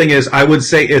 The other thing is, I would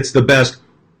say it's the best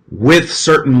with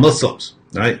certain Muslims,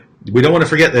 right? We don't want to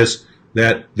forget this,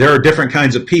 that there are different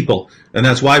kinds of people, and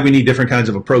that's why we need different kinds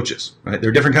of approaches, right? There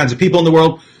are different kinds of people in the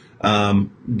world.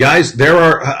 Guys, there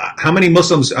are how many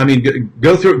Muslims? I mean,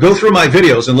 go through my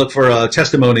videos and look for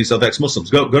testimonies of ex-Muslims.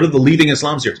 Go to the Leaving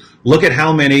Islam series. Look at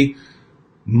how many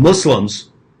Muslims,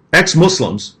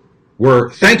 ex-Muslims, were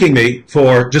thanking me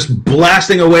for just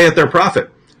blasting away at their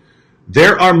prophet.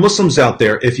 There are Muslims out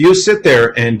there. If you sit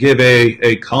there and give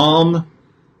a calm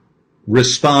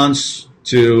response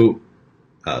to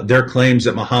their claims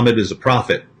that Muhammad is a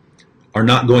prophet, are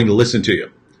not going to listen to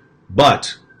you.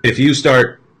 But if you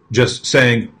start just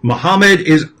saying Muhammad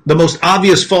is the most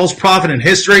obvious false prophet in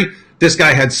history, this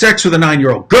guy had sex with a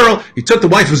 9-year-old girl, he took the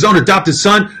wife of his own adopted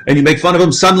son, and you make fun of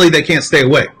him, suddenly they can't stay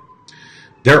away.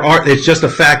 It's just a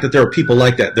fact that there are people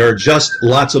like that. There are just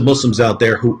lots of Muslims out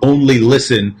there who only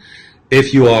listen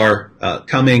if you are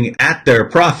coming at their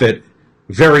prophet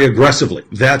very aggressively.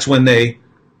 That's when they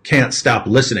can't stop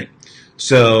listening.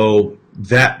 So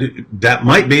that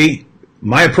might be,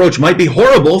 my approach might be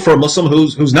horrible for a Muslim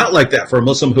who's not like that, for a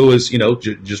Muslim who is,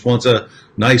 just wants a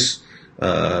nice,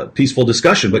 peaceful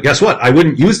discussion. But guess what? I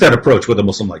wouldn't use that approach with a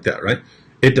Muslim like that, right?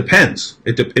 It depends.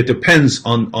 It depends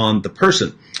on the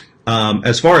person.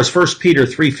 As far as 1 Peter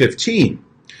 3:15,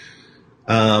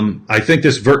 I think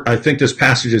this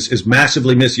passage is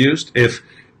massively misused.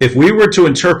 If we were to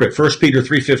interpret 1 Peter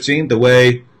 3:15 the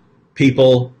way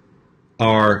people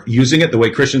are using it, the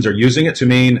way Christians are using it to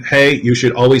mean, hey, you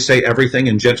should always say everything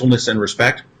in gentleness and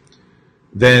respect,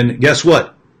 then guess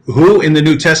what? Who in the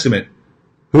New Testament,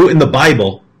 who in the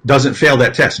Bible doesn't fail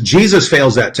that test? Jesus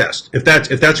fails that test. If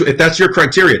that's your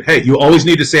criterion, hey, you always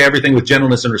need to say everything with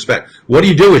gentleness and respect. What do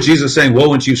you do with Jesus saying,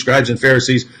 woe unto you, scribes and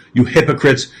Pharisees, you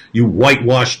hypocrites, you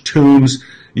whitewashed tombs,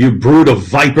 you brood of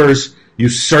vipers, you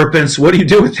serpents? What do you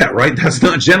do with that, right? That's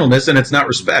not gentleness and it's not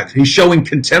respect. He's showing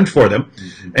contempt for them,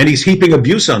 and he's heaping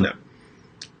abuse on them.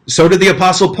 So did the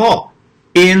Apostle Paul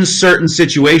in certain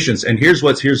situations. And here's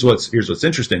what's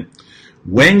interesting.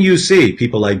 When you see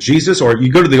people like Jesus, or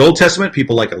you go to the Old Testament,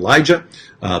 people like Elijah,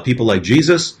 people like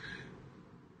Jesus,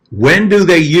 when do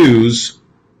they use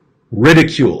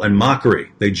ridicule and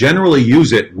mockery? They generally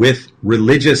use it with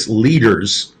religious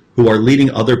leaders who are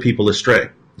leading other people astray.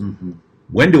 Mm-hmm.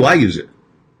 When do I use it?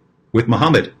 With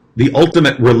Muhammad, the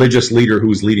ultimate religious leader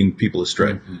who is leading people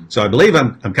astray. Mm-hmm. So I believe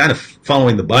I'm kind of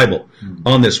following the Bible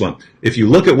on this one. If you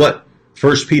look at what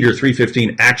 1 Peter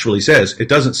 3:15 actually says, it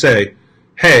doesn't say,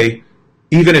 hey,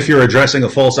 even if you're addressing a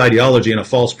false ideology and a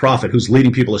false prophet who's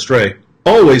leading people astray,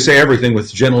 always say everything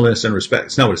with gentleness and respect.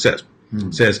 It's not what it says.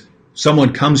 It says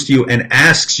someone comes to you and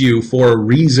asks you for a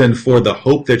reason for the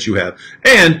hope that you have.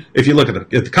 And if you look at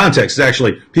the context, it's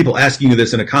actually people asking you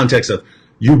this in a context of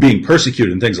you being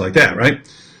persecuted and things like that, right?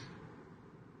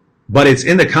 But it's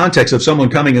in the context of someone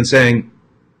coming and saying,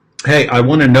 hey, I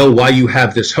want to know why you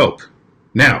have this hope.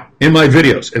 Now, in my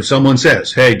videos, if someone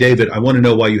says, hey, David, I want to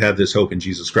know why you have this hope in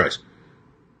Jesus Christ,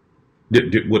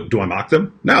 do I mock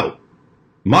them? No.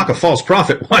 Mock a false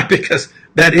prophet. Why? Because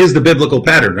that is the biblical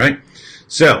pattern, right?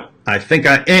 So I think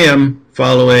I am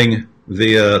following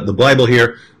the Bible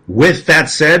here. With that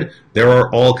said, there are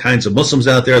all kinds of Muslims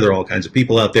out there. There are all kinds of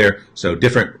people out there. So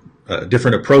different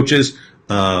approaches.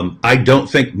 I don't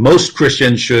think most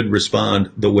Christians should respond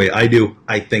the way I do.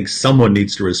 I think someone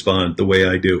needs to respond the way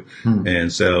I do.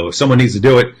 And so if someone needs to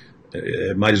do it,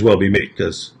 it might as well be me,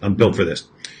 because I'm built for this.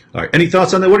 All right. Any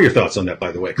thoughts on that? What are your thoughts on that,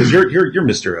 by the way? Because you're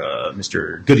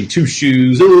Mr. Goody Two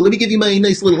Shoes. Oh, let me give you my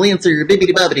nice little answer,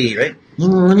 bibbidi bobbidi, right?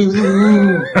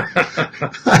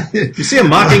 You see him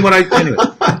mocking what I anyway.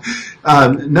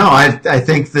 No, I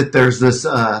think that there's this.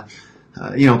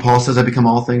 Paul says, I become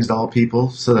all things to all people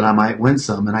so that I might win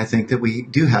some. And I think that we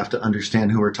do have to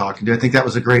understand who we're talking to. I think that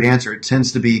was a great answer. It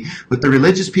tends to be with the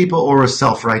religious people or with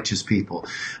self-righteous people.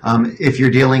 If you're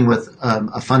dealing with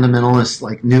a fundamentalist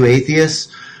like new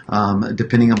atheists,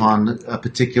 depending upon a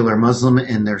particular Muslim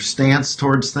and their stance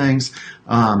towards things,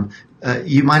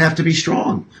 you might have to be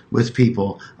strong with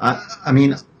people.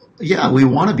 Yeah, we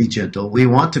want to be gentle. We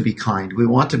want to be kind. We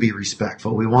want to be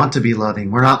respectful. We want to be loving.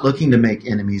 We're not looking to make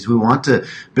enemies. We want to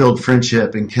build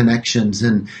friendship and connections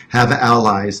and have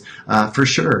allies, for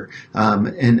sure.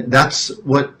 And that's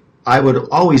what I would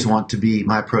always want to be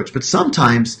my approach. But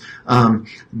sometimes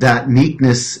that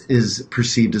meekness is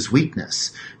perceived as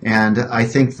weakness. And I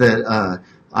think that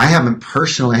I haven't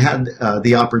personally had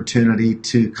the opportunity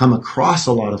to come across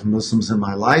a lot of Muslims in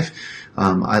my life.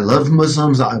 I love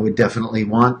Muslims. I would definitely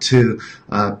want to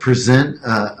present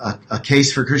a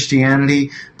case for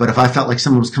Christianity. But if I felt like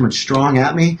someone was coming strong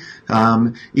at me,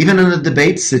 even in a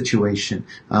debate situation,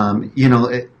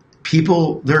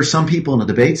 there are some people in a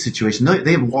debate situation,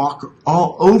 they walk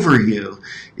all over you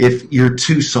if you're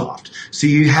too soft. So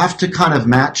you have to kind of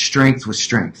match strength with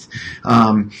strength.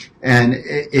 And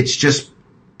it's just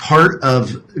part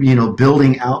of,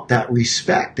 building out that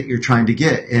respect that you're trying to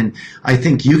get. And I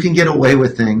think you can get away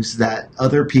with things that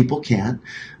other people can't,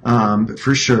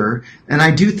 for sure. And I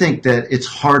do think that it's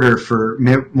harder for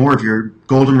more of your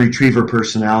golden retriever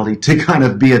personality to kind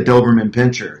of be a Doberman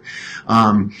Pinscher.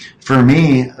 For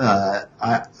me,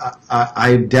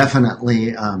 I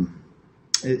definitely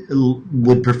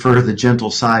would prefer the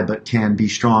gentle side, but can be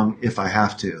strong if I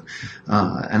have to.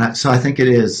 So I think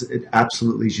it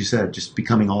absolutely, as you said, just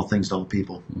becoming all things to all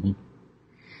people. Mm-hmm.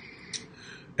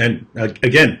 And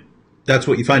again, that's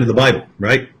what you find in the Bible,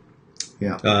 right?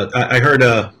 Yeah. I heard,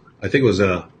 I think it was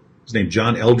his name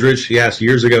John Eldridge. He asked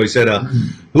years ago. He said,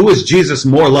 "Who is Jesus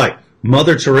more like,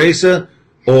 Mother Teresa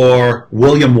or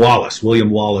William Wallace?" William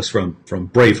Wallace from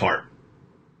Braveheart.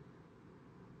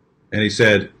 And he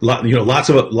said, lots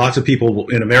of people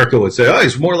in America would say, "Oh,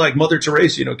 he's more like Mother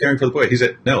Teresa, caring for the poor." He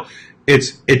said, "No,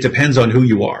 it depends on who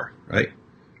you are, right?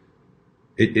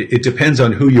 It depends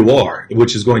on who you are,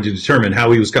 which is going to determine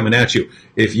how he was coming at you.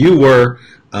 If you were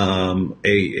a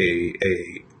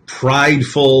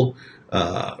prideful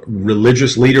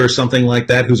religious leader or something like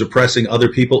that who's oppressing other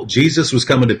people, Jesus was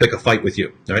coming to pick a fight with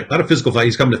you, right? Not a physical fight.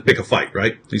 He's coming to pick a fight,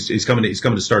 right? He's coming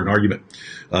to start an argument.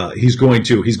 He's going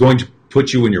to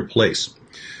put you in your place.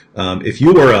 If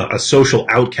you were a social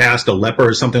outcast, a leper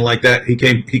or something like that, he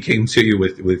came to you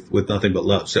with nothing but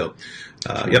love. So,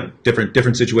 yep,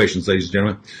 different situations, ladies and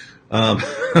gentlemen.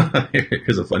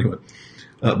 Here's a funny one.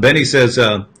 Benny says,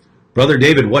 "Brother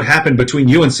David, what happened between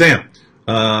you and Sam?"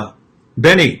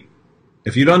 Benny,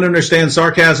 if you don't understand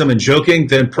sarcasm and joking,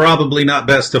 then probably not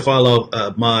best to follow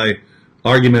my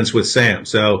arguments with Sam.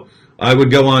 So I would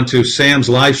go on to Sam's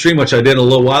live stream, which I did a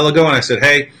little while ago, and I said,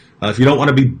 "Hey, if you don't want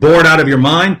to be bored out of your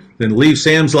mind, then leave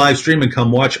Sam's live stream and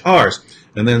come watch ours."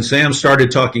 And then Sam started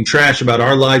talking trash about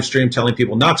our live stream, telling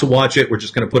people not to watch it. We're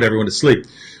just going to put everyone to sleep.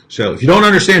 So if you don't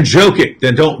understand joking,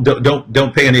 then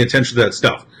don't pay any attention to that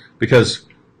stuff, because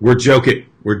we're joking.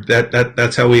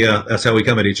 That's how we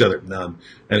come at each other. And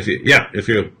if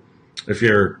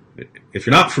you're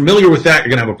not familiar with that, you're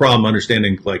gonna have a problem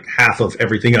understanding like half of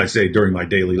everything I say during my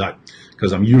daily life,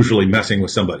 because I'm usually messing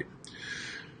with somebody.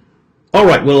 All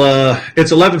right, well,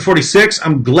 it's 11:46.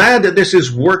 I'm glad that this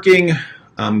is working.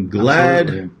 I'm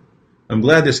glad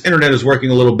this internet is working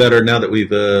a little better now that we've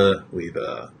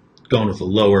gone with a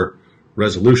lower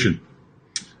resolution.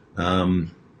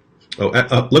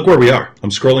 Look where we are. I'm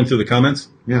scrolling through the comments.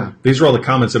 Yeah. These are all the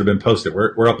comments that have been posted.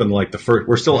 We're up in like the first.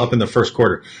 We're still up in the first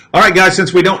quarter. All right, guys.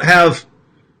 Since we don't have.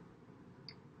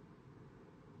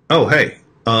 Oh, hey.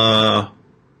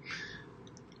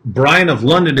 Brian of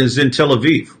London is in Tel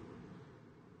Aviv.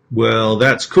 Well,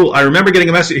 that's cool. I remember getting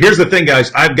a message. Here's the thing,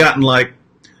 guys. I've gotten like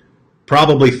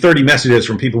probably 30 messages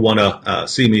from people who want to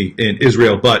see me in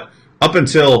Israel, but up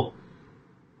until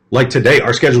like today,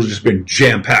 our schedule has just been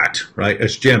jam-packed, right?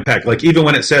 It's jam-packed. Like even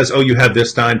when it says, "Oh, you have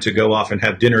this time to go off and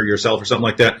have dinner yourself" or something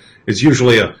like that, it's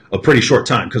usually a pretty short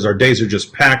time because our days are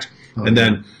just packed. Oh, and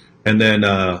then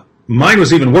mine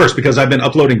was even worse because I've been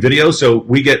uploading videos. So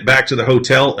we get back to the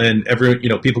hotel and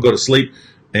people go to sleep,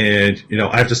 and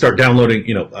I have to start downloading,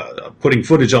 putting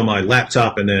footage on my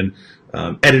laptop and then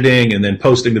editing and then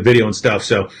posting the video and stuff.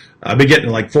 So I've been getting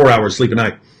like 4 hours sleep a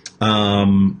night.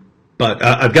 But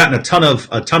I've gotten a ton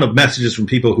of messages from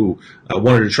people who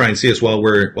wanted to try and see us while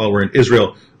we're in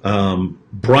Israel.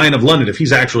 Brian of London, if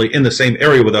he's actually in the same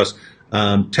area with us,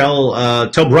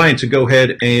 tell Brian to go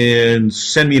ahead and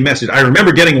send me a message. I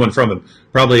remember getting one from him,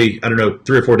 probably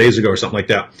 3 or 4 days ago or something like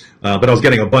that. But I was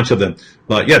getting a bunch of them.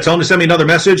 But yeah, tell him to send me another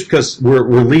message because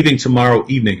we're leaving tomorrow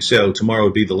evening. So tomorrow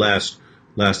would be the last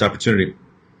opportunity.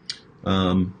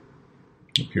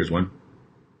 Here's one.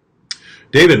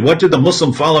 David, what did the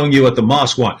Muslim following you at the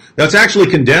mosque want? That's actually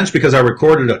condensed because I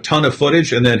recorded a ton of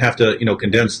footage and then have to,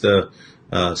 condense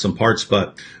some parts.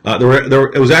 But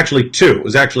it was actually two. It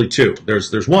was actually two.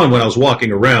 There's one when I was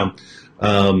walking around.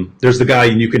 There's the guy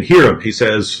and you can hear him. He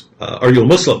says, "Are you a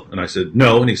Muslim?" And I said,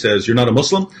 "No." And he says, "You're not a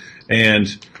Muslim?" And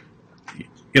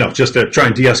just to try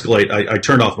and de-escalate, I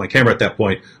turned off my camera at that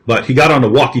point. But he got on the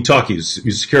walkie-talkies.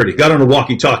 He's security. He got on the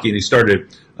walkie-talkie and he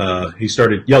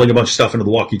started yelling a bunch of stuff into the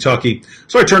walkie-talkie.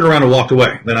 So I turned around and walked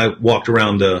away. Then I walked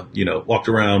around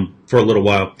for a little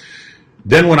while.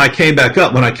 Then when I came back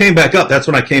up, that's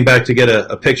when I came back to get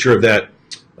a picture of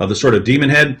the sort of demon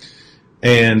head.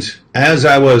 And as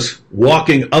I was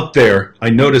walking up there,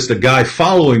 I noticed a guy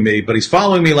following me, but he's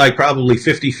following me like probably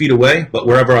 50 feet away. But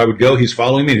wherever I would go, he's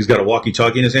following me. And he's got a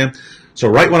walkie-talkie in his hand. So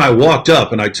right when I walked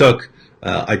up and I took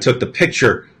the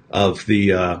picture of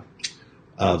the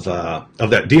of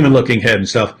that demon-looking head and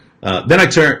stuff. Then I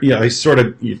turned, I sort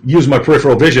of used my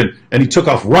peripheral vision, and he took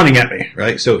off running at me,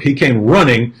 right? So he came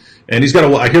running, and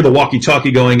I hear the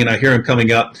walkie-talkie going, and I hear him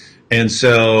coming up, and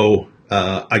so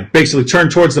I basically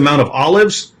turned towards the Mount of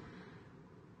Olives,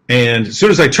 and as soon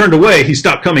as I turned away, he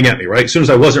stopped coming at me, right? As soon as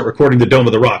I wasn't recording the Dome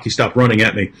of the Rock, he stopped running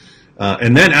at me.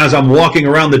 And then as I'm walking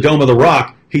around the Dome of the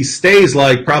Rock, he stays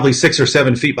like probably 6 or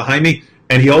 7 feet behind me,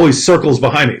 and he always circles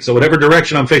behind me. So whatever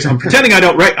direction I'm facing, I'm pretending I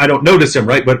don't notice him,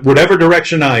 right? But whatever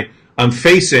direction I'm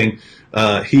facing,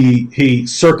 he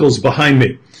circles behind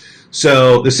me.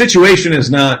 So the situation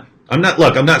is I'm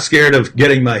not scared of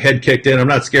getting my head kicked in. I'm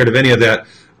not scared of any of that.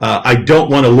 I don't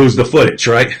want to lose the footage,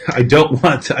 right? I don't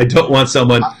want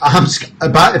someone. I'm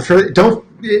about for don't.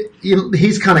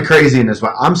 He's kind of crazy in this way.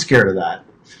 I'm scared of that.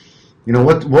 You know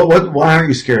what? Why aren't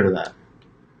you scared of that?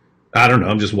 I don't know.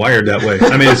 I'm just wired that way.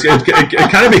 I mean,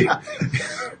 it kind of be.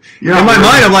 You know, in my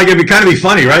mind, I'm like, it'd be kind of be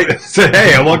funny, right? Say,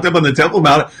 hey, I walked up on the Temple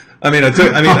Mount. I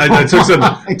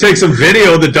took some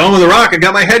video of the Dome of the Rock and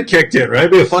got my head kicked in, right?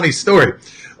 It'd be a funny story.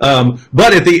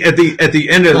 But at the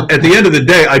end of the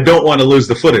day, I don't want to lose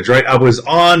the footage, right? I was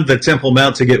on the Temple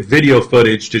Mount to get video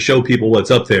footage to show people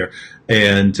what's up there,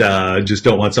 and just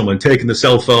don't want someone taking the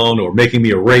cell phone or making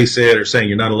me erase it or saying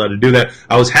you're not allowed to do that.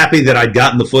 I was happy that I'd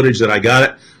gotten the footage, that I got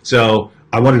it, so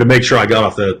I wanted to make sure I got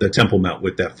off the Temple Mount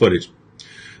with that footage.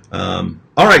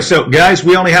 All right, so guys,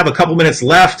 we only have a couple minutes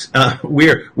left. I've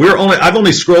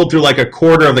only scrolled through like a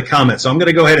quarter of the comments, so I'm going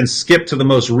to go ahead and skip to the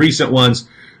most recent ones,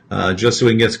 just so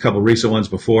we can get a couple recent ones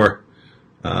before.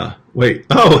 Wait,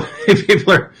 oh,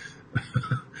 people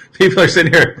are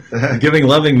sitting here giving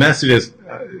loving messages.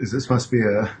 This must be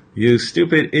a you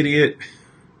stupid idiot.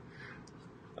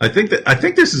 I think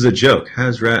this is a joke.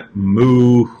 Hazrat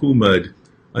Muhammad.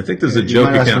 I think this is a joke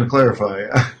account. account. To clarify.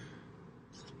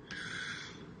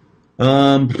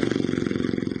 All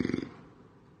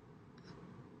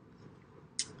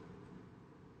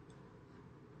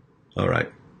right.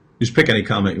 Just pick any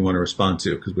comment you want to respond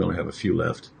to, because we only have a few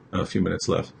minutes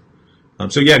left.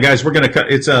 So yeah, guys, we're gonna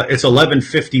cut. It's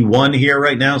 11:51 here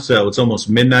right now, so it's almost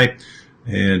midnight,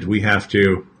 and we have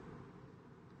to.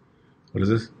 What is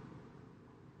this?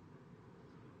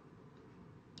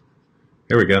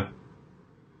 Here we go.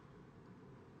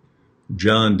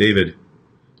 John David.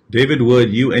 David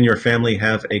Wood, you and your family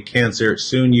have a cancer.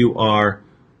 Soon you are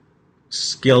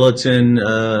skeleton,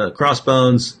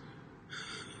 crossbones,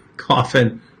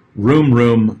 coffin,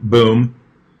 room, boom.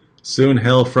 Soon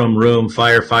hell from room,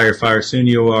 fire, fire, fire. Soon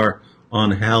you are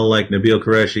on hell like Nabil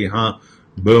Qureshi, huh?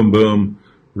 Boom, boom,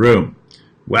 room.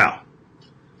 Wow.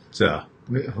 So,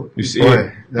 you see,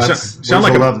 boy, that's sound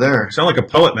like love there. Sound like a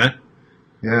poet, man.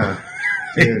 Yeah.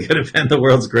 You could have been the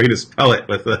world's greatest poet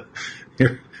with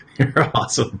your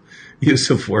awesome use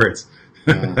of words.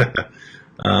 What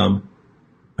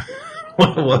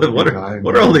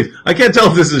are all these? I can't tell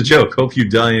if this is a joke. Hope you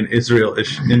die in Israel,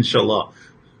 inshallah.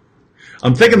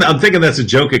 I'm thinking that's a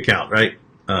joke account, right?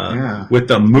 Yeah. With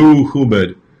the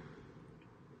Muhammad.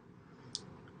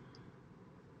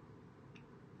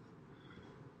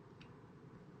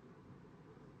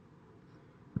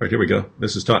 All right, here we go.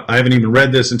 This is I haven't even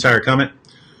read this entire comment,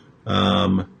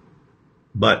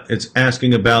 but it's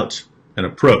asking about an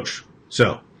approach.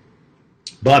 So,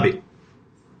 Bobby,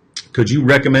 could you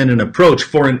recommend an approach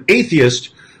for an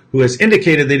atheist who has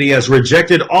indicated that he has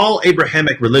rejected all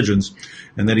Abrahamic religions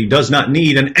and that he does not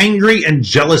need an angry and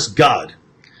jealous God?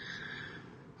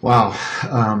 Wow.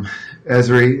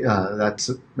 Ezra, that's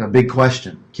a big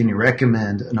question. Can you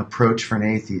recommend an approach for an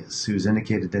atheist who's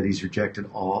indicated that he's rejected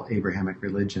all Abrahamic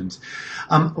religions?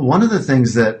 One of the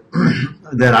things that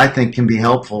that I think can be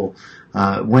helpful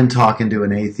when talking to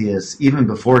an atheist, even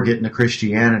before getting to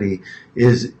Christianity,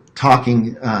 is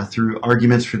talking through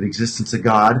arguments for the existence of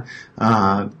God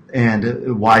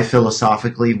and why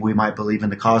philosophically we might believe in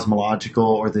the cosmological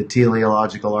or the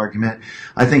teleological argument.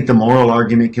 I think the moral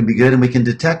argument can be good, and we can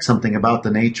detect something about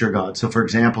the nature of God. So, for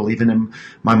example, even in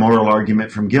my moral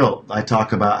argument from guilt, I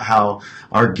talk about how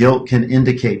our guilt can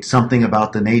indicate something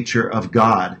about the nature of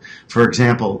God. For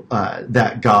example,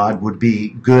 that God would be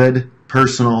good,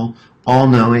 personal,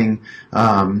 all-knowing,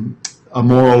 a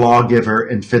moral lawgiver,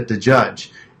 and fit to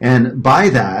judge. And by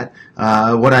that,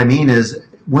 what I mean is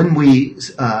when we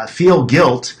feel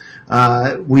guilt,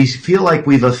 we feel like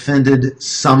we've offended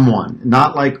someone,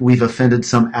 not like we've offended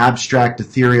some abstract,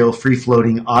 ethereal,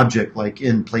 free-floating object like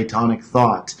in Platonic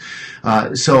thought.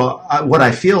 So what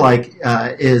I feel like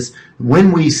is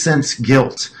when we sense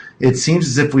guilt, it seems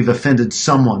as if we've offended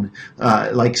someone,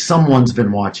 like someone's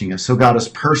been watching us. So God is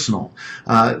personal.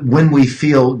 When we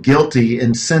feel guilty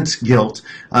and sense guilt,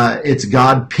 it's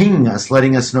God pinging us,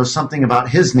 letting us know something about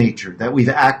His nature, that we've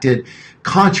acted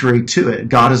contrary to it.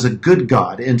 God is a good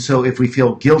God. And so if we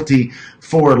feel guilty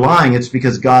for lying, it's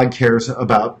because God cares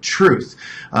about truth.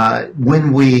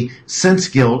 When we sense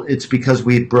guilt, it's because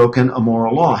we've broken a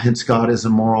moral law. Hence, God is a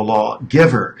moral law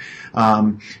giver.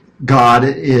 God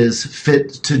is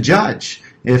fit to judge.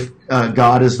 If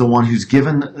God is the one who's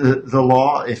given the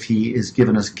law, if He is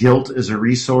given us guilt as a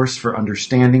resource for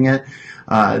understanding it,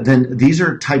 then these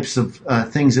are types of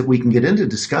things that we can get into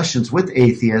discussions with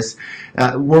atheists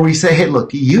where we say, hey,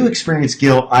 look, you experience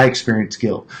guilt, I experience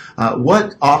guilt.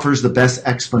 What offers the best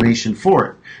explanation for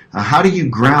it? How do you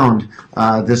ground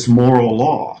this moral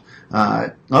law?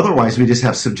 Otherwise, we just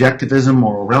have subjectivism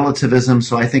or relativism.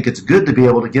 So I think it's good to be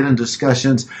able to get in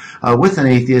discussions with an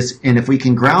atheist. And if we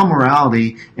can ground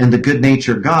morality in the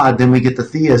good-natured God, then we get the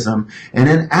theism. And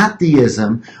then at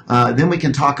theism, then we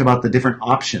can talk about the different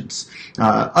options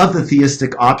of the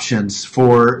theistic options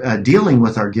for dealing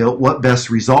with our guilt, what best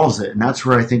resolves it. And that's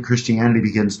where I think Christianity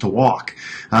begins to walk.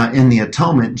 In the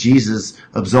atonement, Jesus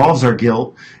absolves our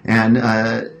guilt and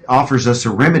offers us a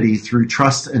remedy through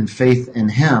trust and faith in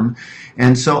Him.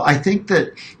 And so I think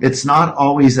that it's not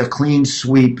always a clean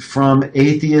sweep from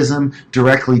atheism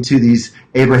directly to these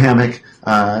Abrahamic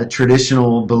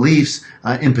traditional beliefs,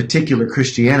 in particular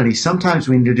Christianity. Sometimes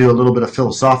we need to do a little bit of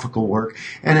philosophical work,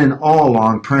 and then all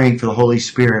along praying for the Holy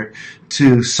Spirit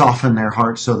to soften their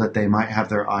hearts so that they might have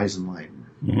their eyes enlightened.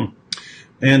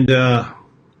 Mm-hmm. And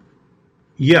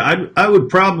yeah, I would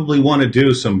probably want to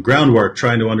do some groundwork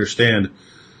trying to understand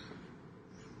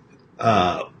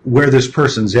where this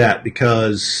person's at,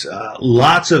 because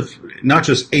lots of, not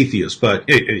just atheists, but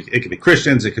it could be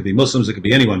Christians, it could be Muslims, it could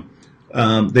be anyone,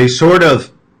 they sort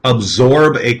of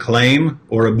absorb a claim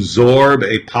or absorb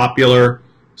a popular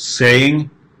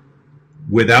saying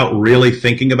without really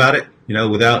thinking about it, you know,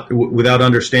 without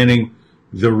understanding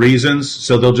the reasons.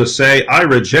 So they'll just say, I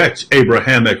reject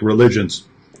Abrahamic religions.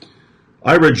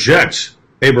 I reject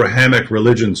Abrahamic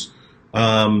religions.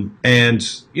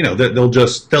 And you know, they'll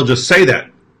just say that.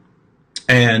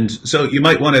 And so you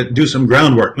might want to do some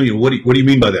groundwork. You know, what do you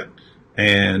mean by that?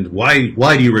 And why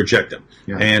do you reject them?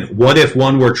 Yeah. And what if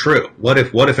one were true? What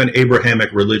if an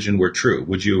Abrahamic religion were true?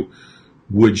 Would you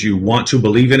want to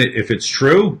believe in it if it's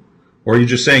true? Or are you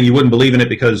just saying you wouldn't believe in it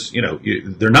because, you know,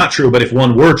 they're not true, but if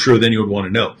one were true, then you would want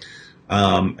to know.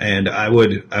 And I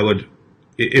would,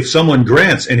 if someone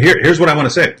grants, and here's what I want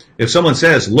to say. If someone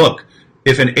says, look,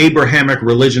 if an Abrahamic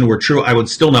religion were true, I would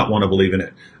still not want to believe in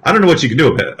it. I don't know what you can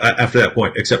do after that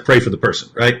point, except pray for the person,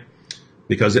 right?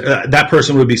 Because that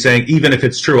person would be saying, even if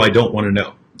it's true, I don't want to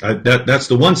know. That's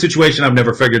the one situation I've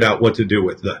never figured out what to do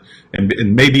with.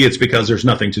 And maybe it's because there's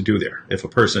nothing to do there, if a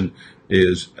person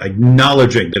is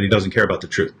acknowledging that he doesn't care about the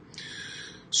truth.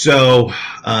 So,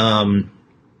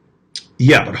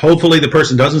 yeah, but hopefully the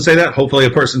person doesn't say that. Hopefully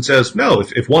a person says, no,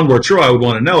 if one were true, I would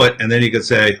want to know it. And then you could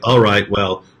say, all right,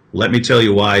 well, let me tell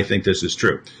you why I think this is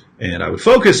true. And I would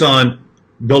focus on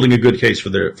building a good case for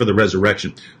the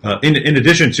resurrection. In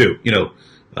addition to, you know,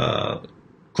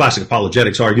 classic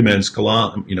apologetics arguments,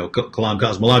 Kalam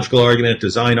cosmological argument,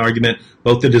 design argument,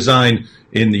 both the design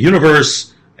in the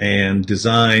universe and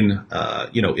design,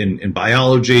 you know, in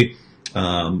biology,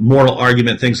 moral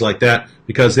argument, things like that.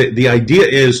 Because the idea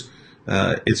is,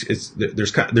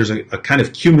 there's a kind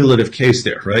of cumulative case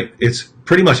there, right? It's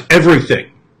pretty much everything.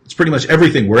 It's pretty much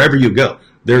everything wherever you go.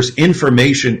 There's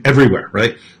information everywhere,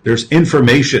 right? There's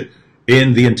information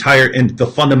in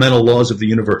the fundamental laws of the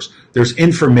universe. There's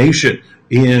information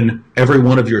in every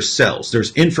one of your cells.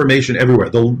 There's information everywhere.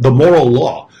 The moral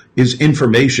law is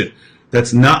information.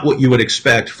 That's not what you would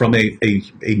expect from a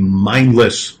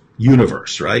mindless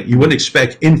universe, right? You wouldn't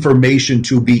expect information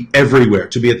to be everywhere,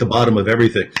 to be at the bottom of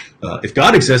everything. If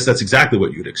God exists, that's exactly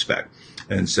what you'd expect.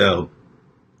 And so,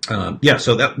 yeah,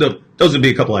 so those would be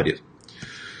a couple ideas.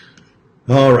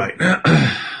 All right. We're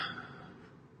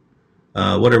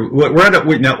at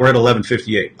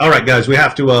 11:58. All right, guys, we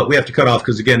have to cut off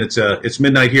because again it's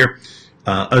midnight here.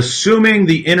 Assuming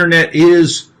the internet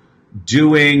is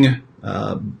doing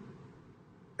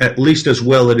at least as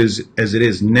well as it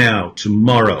is now,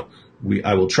 tomorrow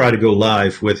I will try to go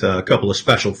live with a couple of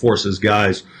special forces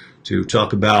guys to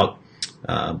talk about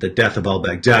the death of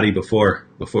al-Baghdadi before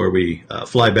we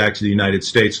fly back to the United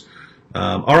States.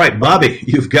 All right, Bobby,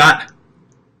 you've got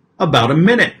about a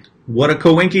minute. What a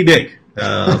coinky-dink.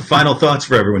 Final thoughts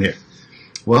for everyone here.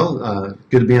 Well,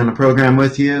 good to be on the program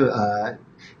with you.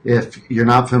 If you're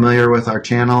not familiar with our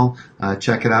channel,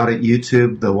 check it out at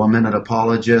YouTube, the 1 Minute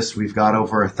Apologist. We've got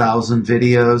over 1,000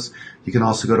 videos. You can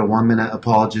also go to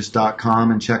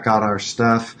 1minuteapologist.com and check out our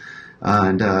stuff.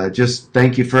 And just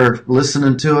thank you for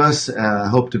listening to us.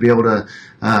 Hope to be able to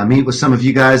meet with some of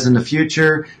you guys in the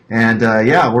future. And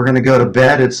yeah, we're going to go to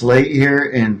bed. It's late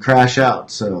here and crash out.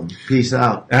 So peace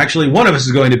out. Actually, one of us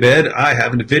is going to bed. I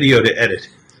have a video to edit.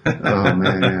 Oh,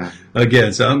 man. Yeah.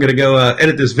 Again, so I'm going to go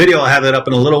edit this video. I'll have that up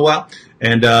in a little while.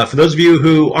 And for those of you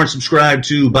who aren't subscribed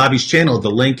to Bobby's channel,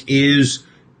 the link is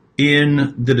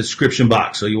in the description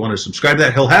box. So you want to subscribe to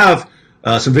that. He'll have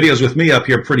some videos with me up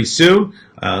here pretty soon,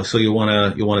 so you'll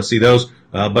want to see those.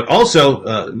 But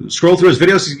also scroll through his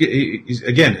videos.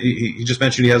 He just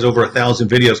mentioned he has over 1,000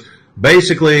 videos.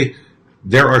 Basically,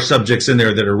 there are subjects in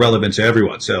there that are relevant to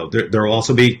everyone. So there will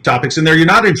also be topics in there you're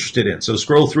not interested in. So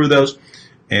scroll through those.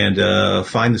 and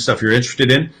find the stuff you're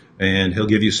interested in, and he'll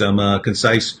give you some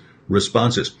concise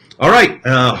responses. All right.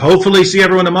 Hopefully see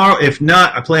everyone tomorrow. If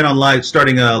not, I plan on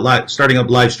starting up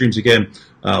live streams again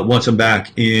once I'm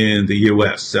back in the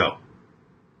U.S. So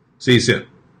see you soon.